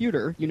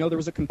computer, you know there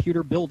was a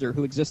computer builder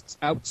who exists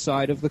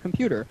outside of the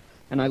computer.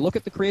 And I look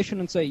at the creation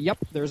and say, yep,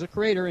 there's a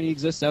creator, and he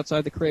exists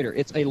outside the creator.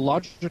 It's a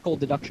logical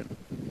deduction.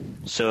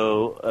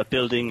 So a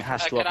building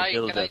has to have a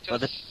builder.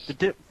 But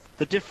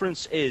the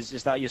difference is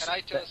that you... Can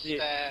I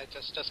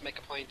just make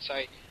a point,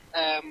 sorry?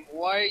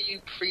 Why are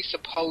you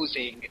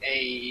presupposing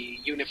a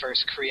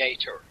universe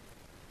creator?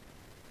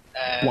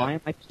 Why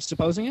am I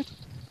presupposing it?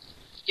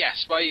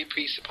 Yes, why are you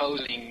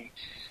presupposing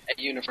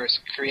a universe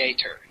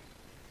creator?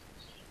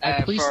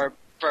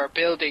 For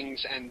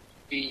buildings, and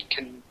we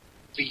can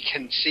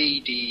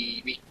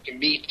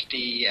meet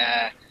the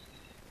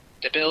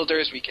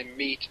builders, we can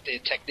meet the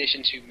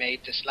technicians who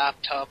made this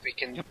laptop, we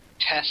can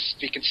test,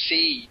 we can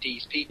see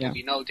these people,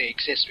 we know they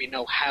exist, we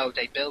know how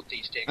they built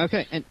these things.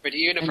 Okay, and for the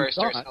universe,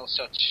 God, there's no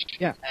such.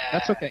 Yeah,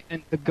 that's okay.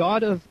 And the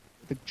God of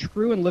the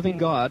true and living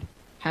God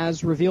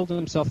has revealed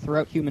himself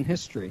throughout human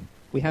history.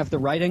 We have the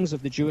writings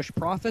of the Jewish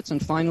prophets,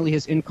 and finally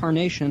his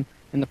incarnation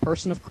in the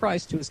person of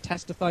Christ, who is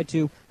testified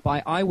to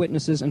by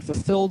eyewitnesses and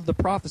fulfilled the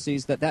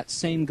prophecies that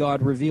same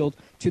God revealed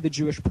to the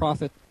Jewish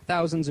prophet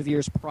thousands of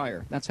years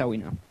prior. That's how we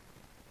know.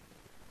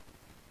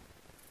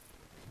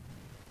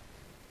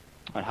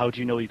 And how do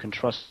you know you can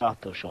trust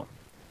that, though, Sean?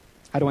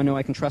 How do I know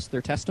I can trust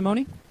their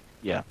testimony?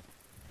 Yeah.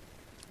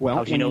 Well,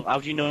 how do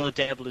you know the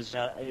devil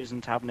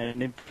isn't having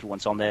an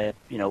influence on their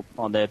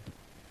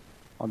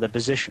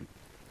position?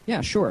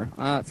 Yeah, sure.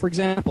 For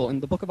example, in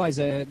the book of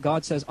Isaiah,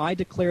 God says, I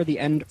declare the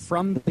end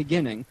from the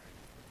beginning.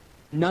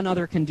 None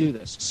other can do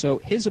this. So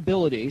his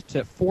ability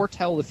to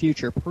foretell the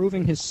future,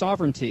 proving his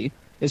sovereignty,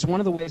 is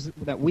one of the ways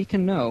that we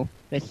can know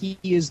that he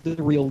is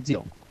the real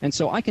deal. And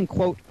so I can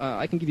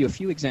give you a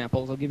few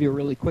examples. I'll give you a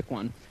really quick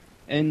one.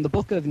 In the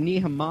book of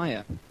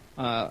Nehemiah,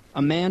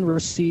 a man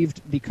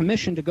received the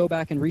commission to go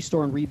back and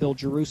restore and rebuild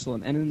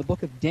Jerusalem. And in the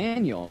book of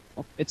Daniel,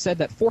 it said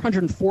that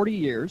 440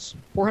 years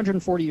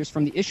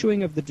from the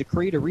issuing of the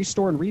decree to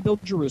restore and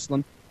rebuild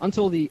Jerusalem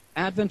until the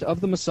advent of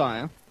the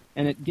Messiah,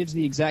 and it gives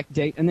the exact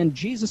date, and then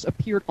Jesus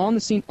appeared on the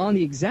scene on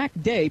the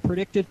exact day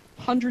predicted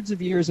hundreds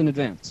of years in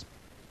advance.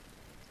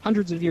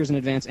 Hundreds of years in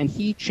advance, and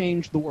he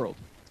changed the world,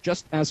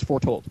 just as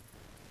foretold.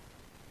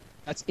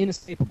 That's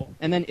inescapable.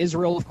 And then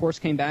Israel, of course,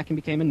 came back and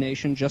became a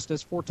nation just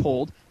as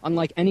foretold.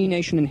 Unlike any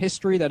nation in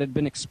history that had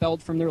been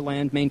expelled from their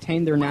land,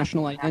 maintained their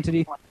national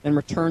identity, and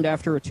returned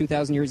after a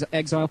 2,000 years of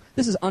exile.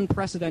 This is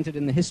unprecedented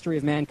in the history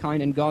of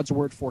mankind, and God's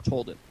word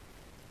foretold it.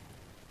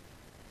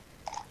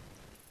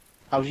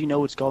 How do you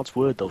know it's God's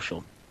word, though,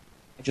 Sean?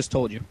 I just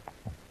told you.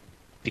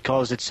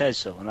 Because it says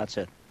so, and that's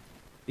it.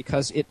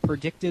 Because it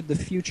predicted the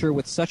future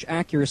with such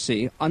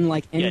accuracy,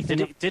 unlike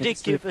anything else. Did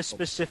it give a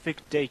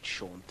specific date,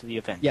 Sean, to the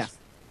event? Yeah.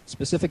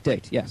 Specific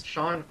date, yes.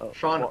 Sean,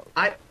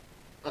 I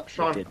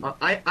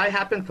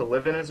happen to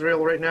live in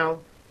Israel right now,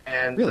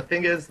 and Really? The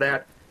thing is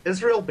that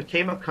Israel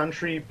became a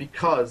country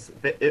because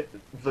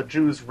the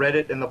Jews read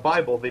it in the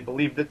Bible. They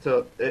believed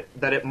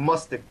that it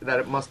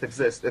must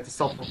exist. It's a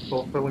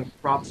self-fulfilling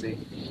prophecy.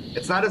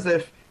 It's not as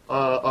if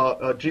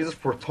Jesus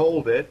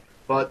foretold it,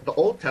 but the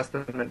Old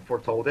Testament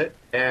foretold it,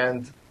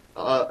 and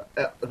the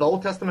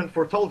Old Testament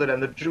foretold it,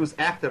 and the Jews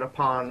acted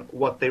upon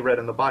what they read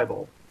in the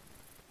Bible.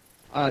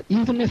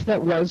 Even if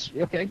that was,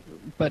 okay,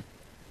 but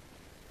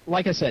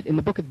like I said, in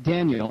the book of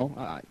Daniel,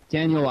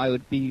 I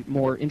would be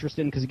more interested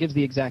in because it gives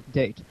the exact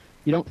date.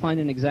 You don't find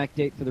an exact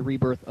date for the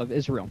rebirth of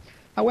Israel.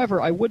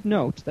 However, I would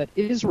note that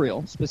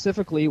Israel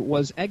specifically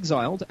was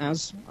exiled,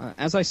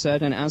 as I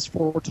said, and as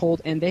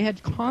foretold, and they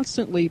had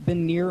constantly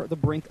been near the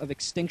brink of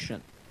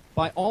extinction.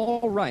 By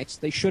all rights,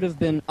 they should have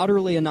been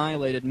utterly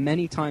annihilated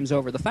many times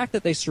over. The fact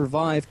that they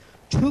survived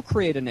to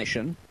create a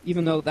nation,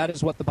 even though that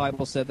is what the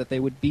Bible said, that they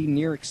would be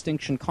near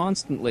extinction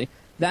constantly,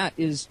 that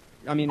is,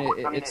 I mean,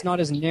 it's not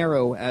as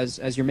narrow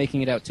as you're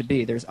making it out to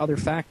be. There's other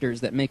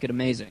factors that make it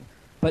amazing.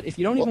 But if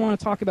you don't even want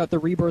to talk about the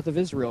rebirth of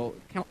Israel,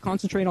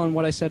 concentrate on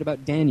what I said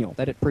about Daniel,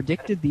 that it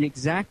predicted the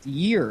exact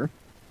year,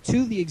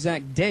 to the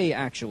exact day,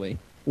 actually,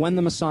 when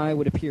the Messiah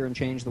would appear and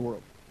change the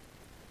world.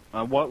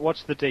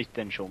 What's the date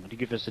then, Sean? Could you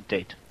give us a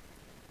date?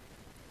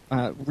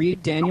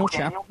 Read Daniel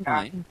chapter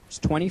 9, verse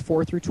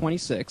 24 through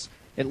 26.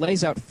 It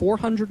lays out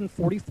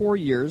 444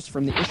 years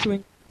from the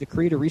issuing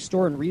decree to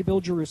restore and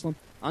rebuild Jerusalem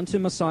unto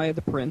Messiah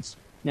the Prince.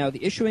 Now,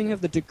 the issuing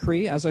of the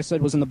decree, as I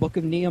said, was in the book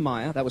of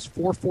Nehemiah. That was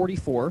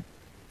 444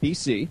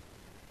 BC.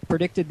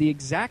 Predicted the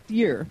exact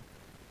year,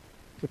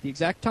 with the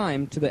exact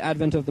time, to the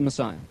advent of the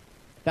Messiah.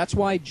 That's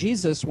why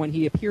Jesus, when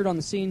he appeared on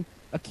the scene,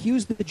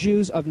 accused the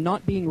Jews of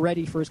not being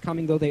ready for his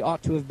coming, though they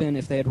ought to have been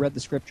if they had read the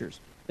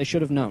Scriptures. They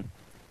should have known.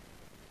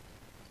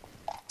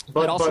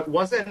 But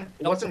wasn't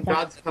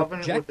God's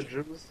covenant with the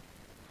Jews?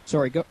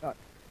 Sorry,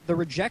 the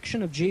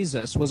rejection of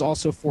Jesus was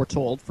also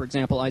foretold, for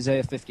example,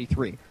 Isaiah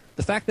 53.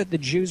 The fact that the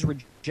Jews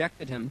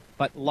rejected him,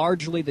 but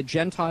largely the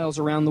Gentiles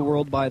around the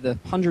world by the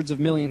hundreds of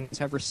millions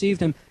have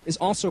received him, is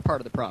also part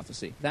of the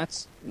prophecy.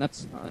 That's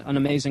an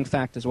amazing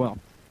fact as well.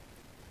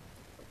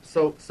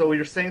 So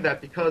you're saying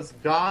that because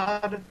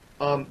God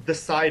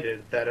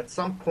decided that at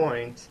some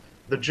point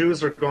the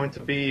Jews are going to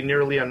be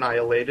nearly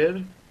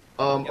annihilated,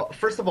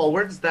 first of all,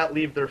 where does that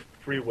leave their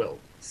free will?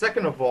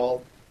 Second of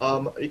all,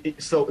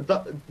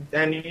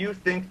 and you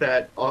think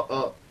that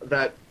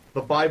that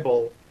the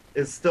Bible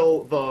is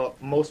still the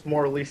most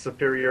morally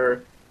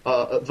superior,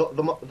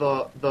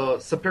 the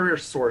superior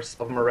source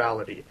of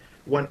morality.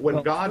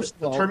 When God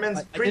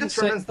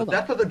predetermines the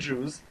death of the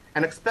Jews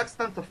and expects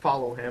them to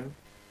follow him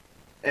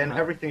and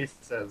everything he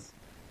says.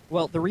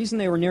 Well, the reason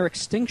they were near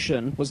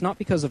extinction was not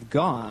because of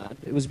God.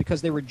 It was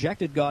because they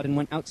rejected God and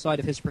went outside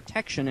of his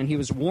protection, and he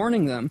was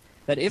warning them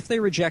that if they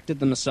rejected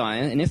the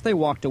Messiah and if they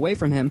walked away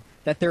from him,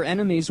 that their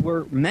enemies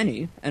were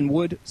many and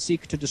would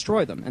seek to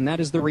destroy them. And that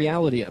is the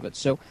reality of it.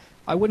 So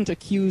I wouldn't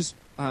accuse,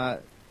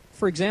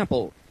 for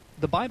example,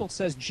 the Bible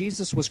says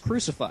Jesus was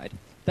crucified.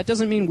 That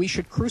doesn't mean we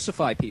should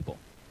crucify people.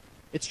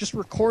 It's just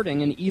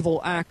recording an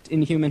evil act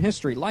in human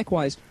history.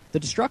 Likewise, the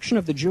destruction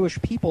of the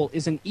Jewish people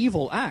is an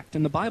evil act,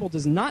 and the Bible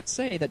does not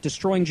say that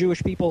destroying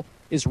Jewish people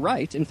is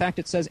right. In fact,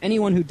 it says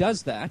anyone who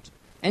does that,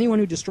 anyone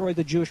who destroys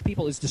the Jewish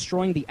people is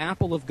destroying the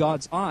apple of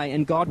God's eye,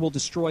 and God will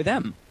destroy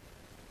them.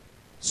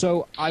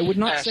 So I would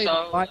not say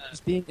that the Bible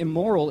is being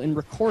immoral in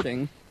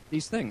recording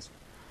these things.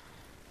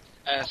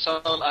 We're just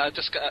going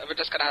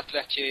to have to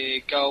let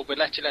you go. We'll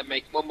let you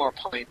make one more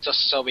point,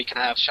 just so we can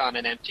have Sean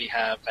and Empty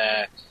have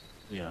a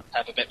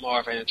bit more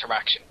of an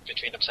interaction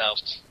between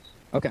themselves.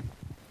 Okay.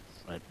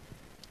 Right.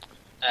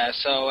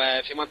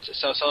 If you want,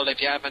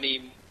 if you have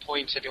any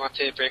points if you want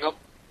to bring up,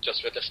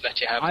 we'll just let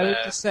you have. I would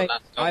just say,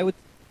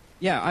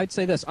 I'd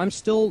say this. I'm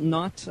still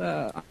not.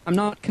 I'm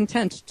not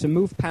content to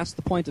move past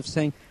the point of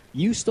saying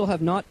you still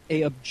have not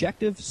a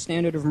objective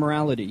standard of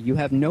morality. You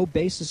have no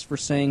basis for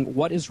saying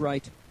what is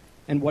right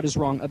and what is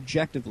wrong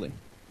objectively.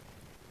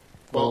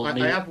 Well, I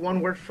have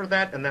one word for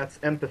that, and that's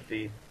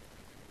empathy.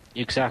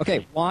 Exactly.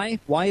 Okay,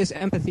 why is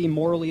empathy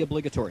morally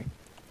obligatory?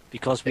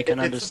 Because we can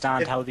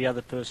understand how the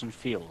other person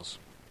feels.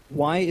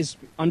 Why is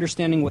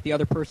understanding what the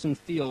other person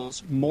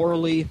feels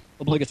morally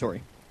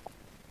obligatory?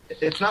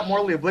 It's not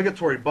morally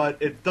obligatory, but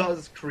it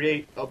does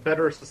create a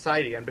better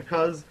society, and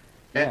because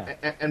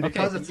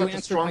it's such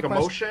a strong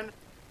emotion,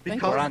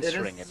 because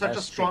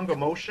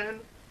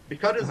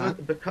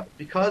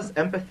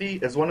empathy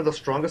is one of the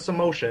strongest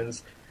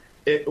emotions,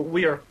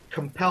 we are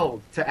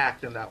compelled to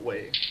act in that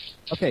way.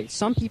 Okay,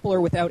 some people are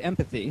without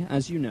empathy,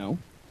 as you know,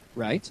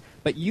 right?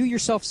 But you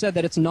yourself said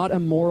that it's not a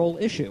moral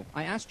issue.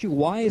 I asked you,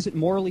 why is it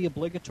morally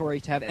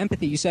obligatory to have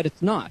empathy? You said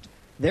it's not.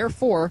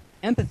 Therefore,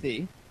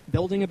 empathy,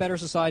 building a better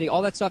society,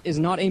 all that stuff is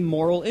not a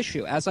moral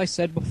issue. As I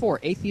said before,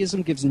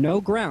 atheism gives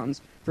no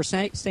grounds for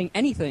saying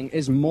anything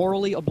is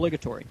morally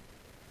obligatory.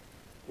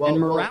 And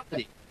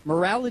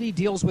morality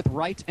deals with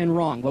right and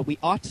wrong, what we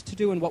ought to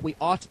do and what we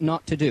ought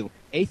not to do.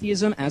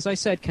 Atheism, as I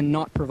said,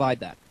 cannot provide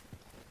that.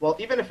 Well,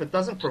 even if it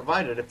doesn't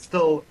provide it, it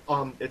still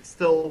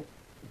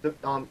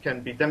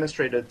can be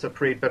demonstrated to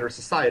create better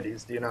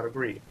societies. Do you not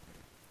agree?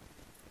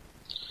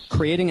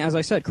 Creating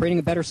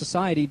a better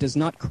society does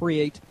not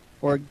create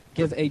or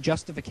give a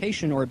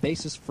justification or a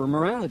basis for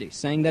morality,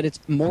 saying that it's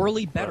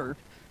morally better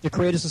to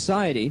create a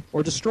society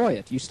or destroy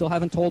it. You still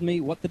haven't told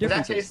me what the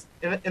difference is.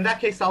 In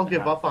that case, I'll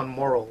give up on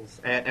morals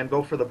and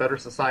go for the better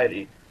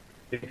society,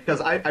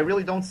 because I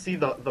really don't see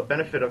the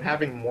benefit of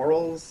having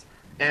morals.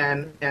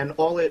 And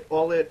all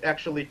it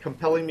actually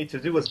compelling me to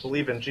do is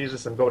believe in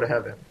Jesus and go to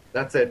heaven.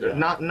 That's it.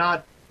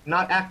 Yeah.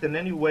 Not act in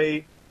any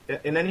way,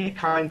 in any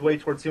kind way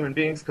towards human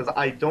beings, because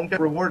I don't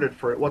get rewarded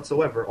for it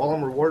whatsoever. All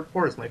I'm rewarded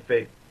for is my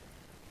faith.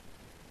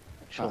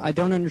 Sure. I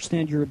don't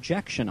understand your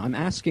objection. I'm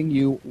asking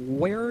you,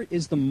 where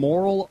is the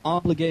moral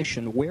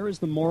obligation? Where is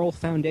the moral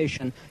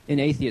foundation in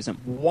atheism?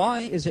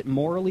 Why is it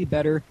morally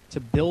better to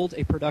build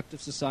a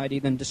productive society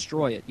than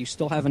destroy it? You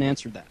still haven't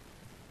answered that.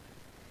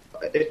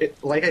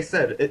 Like I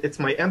said, it's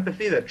my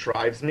empathy that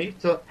drives me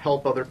to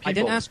help other people. I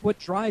didn't ask what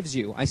drives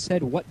you. I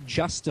said what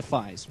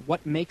justifies,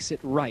 what makes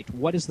it right,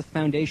 what is the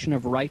foundation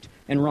of right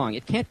and wrong.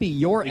 It can't be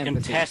your empathy.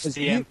 We can test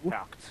the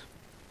impact.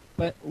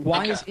 But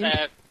why is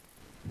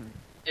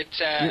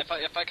it's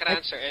if I can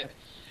answer it,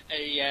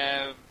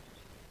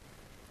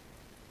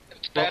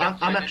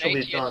 I'm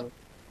actually done.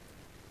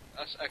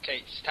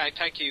 Okay,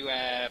 thank you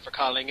for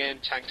calling in.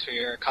 Thanks for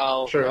your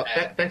call. Sure.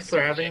 Thanks for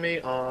having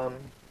me.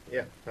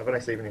 Yeah. Have a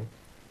nice evening.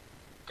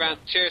 Grant,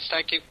 cheers.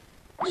 Thank you.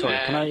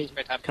 Sorry,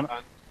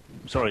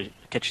 Sorry,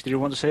 Ketch, did you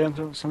want to say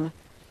something?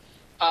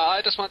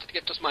 I just wanted to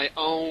give just my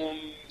own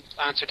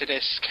answer to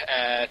this,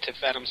 to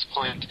Venom's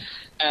point.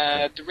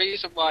 The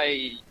reason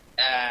why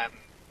I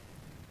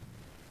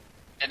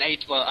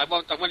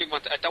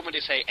don't want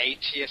to say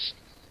atheist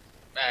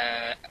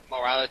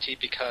morality,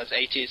 because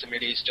atheism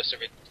really is just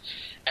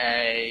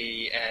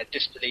a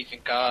disbelief in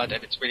God,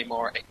 and it's really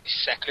more a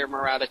secular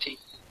morality.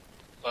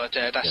 But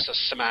that's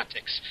just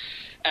semantics.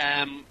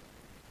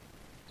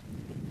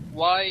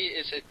 Why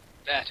is it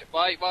better?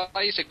 Why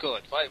is it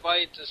good?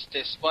 Why does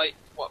this?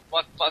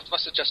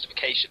 What's the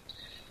justification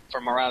for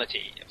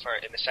morality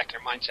in the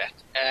secular mindset?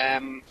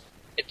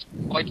 It's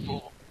quite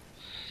full.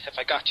 If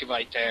I got you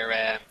right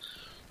there,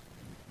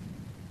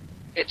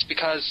 it's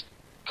because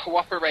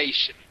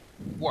cooperation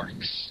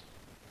works.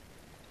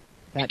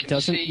 That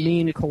doesn't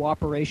mean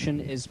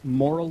cooperation is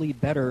morally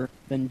better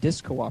than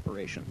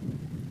discooperation.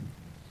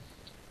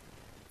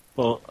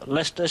 Well,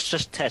 let's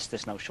just test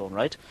this now, Sean,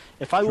 right?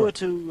 If I were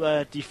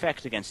to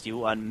defect against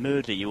you and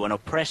murder you and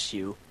oppress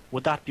you,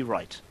 would that be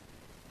right?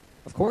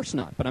 Of course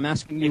not, but I'm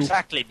asking you...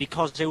 Exactly,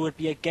 because it would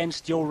be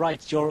against your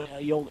rights, your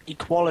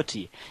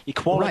equality.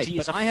 Equality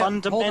is a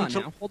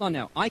fundamental... Hold on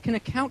now. I can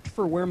account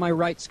for where my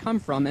rights come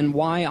from and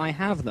why I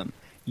have them.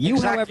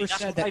 You, however,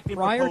 said that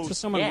prior to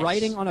someone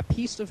writing on a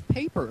piece of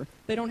paper,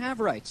 they don't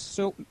have rights.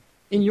 So,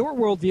 in your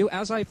worldview,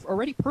 as I've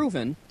already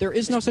proven, there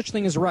is no such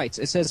thing as rights.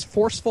 It says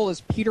forceful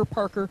as Peter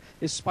Parker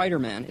is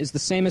Spider-Man is the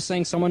same as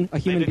saying a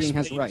human being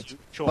has rights.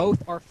 Sure.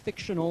 Both are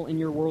fictional in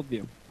your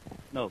worldview.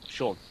 No,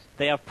 sure.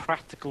 They have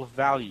practical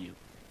value.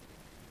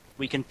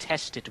 We can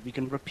test it, we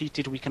can repeat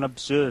it, we can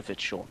observe it,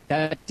 Sean.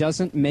 That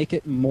doesn't make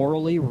it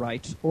morally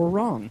right or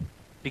wrong.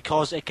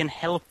 Because it can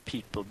help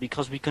people,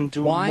 because we can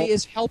do Why more.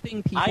 is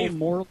helping people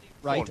morally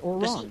right or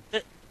wrong?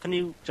 Can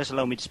you just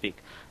allow me to speak?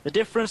 The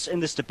difference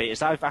in this debate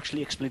is I've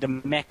actually explained a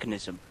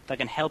mechanism that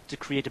can help to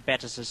create a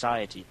better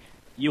society.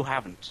 You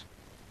haven't.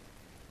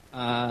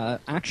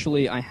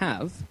 Actually, I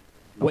have.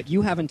 What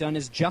you haven't done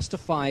is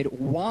justified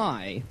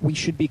why we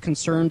should be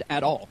concerned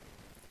at all.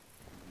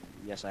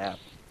 Yes, I have.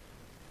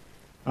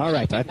 All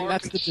right, I think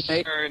that's the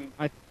debate.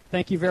 I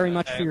thank you very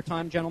much for your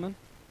time, gentlemen.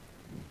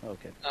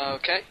 Okay.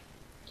 Okay.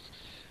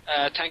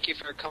 Thank you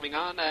for coming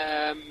on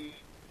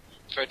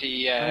for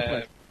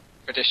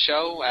this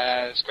show.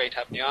 It's great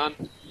having you on.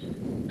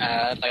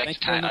 I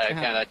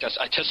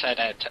just said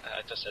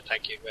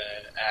thank you.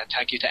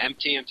 Thank you to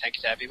Empty and thank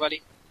you to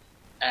everybody.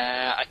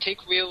 I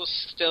think we'll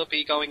still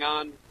be going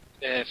on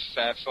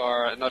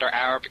for another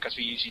hour, because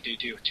we usually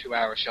do a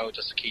 2-hour show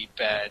just to keep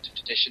the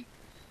tradition.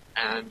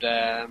 And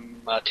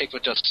I think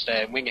we'll just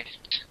wing it.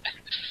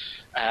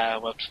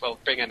 We'll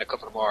bring in a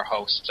couple of more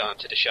hosts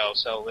onto the show,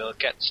 so we'll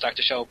start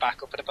the show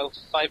back up in about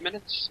 5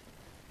 minutes.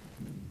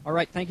 All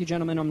right, thank you,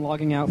 gentlemen. I'm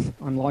logging out.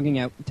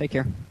 Take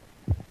care.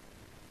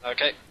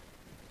 Okay.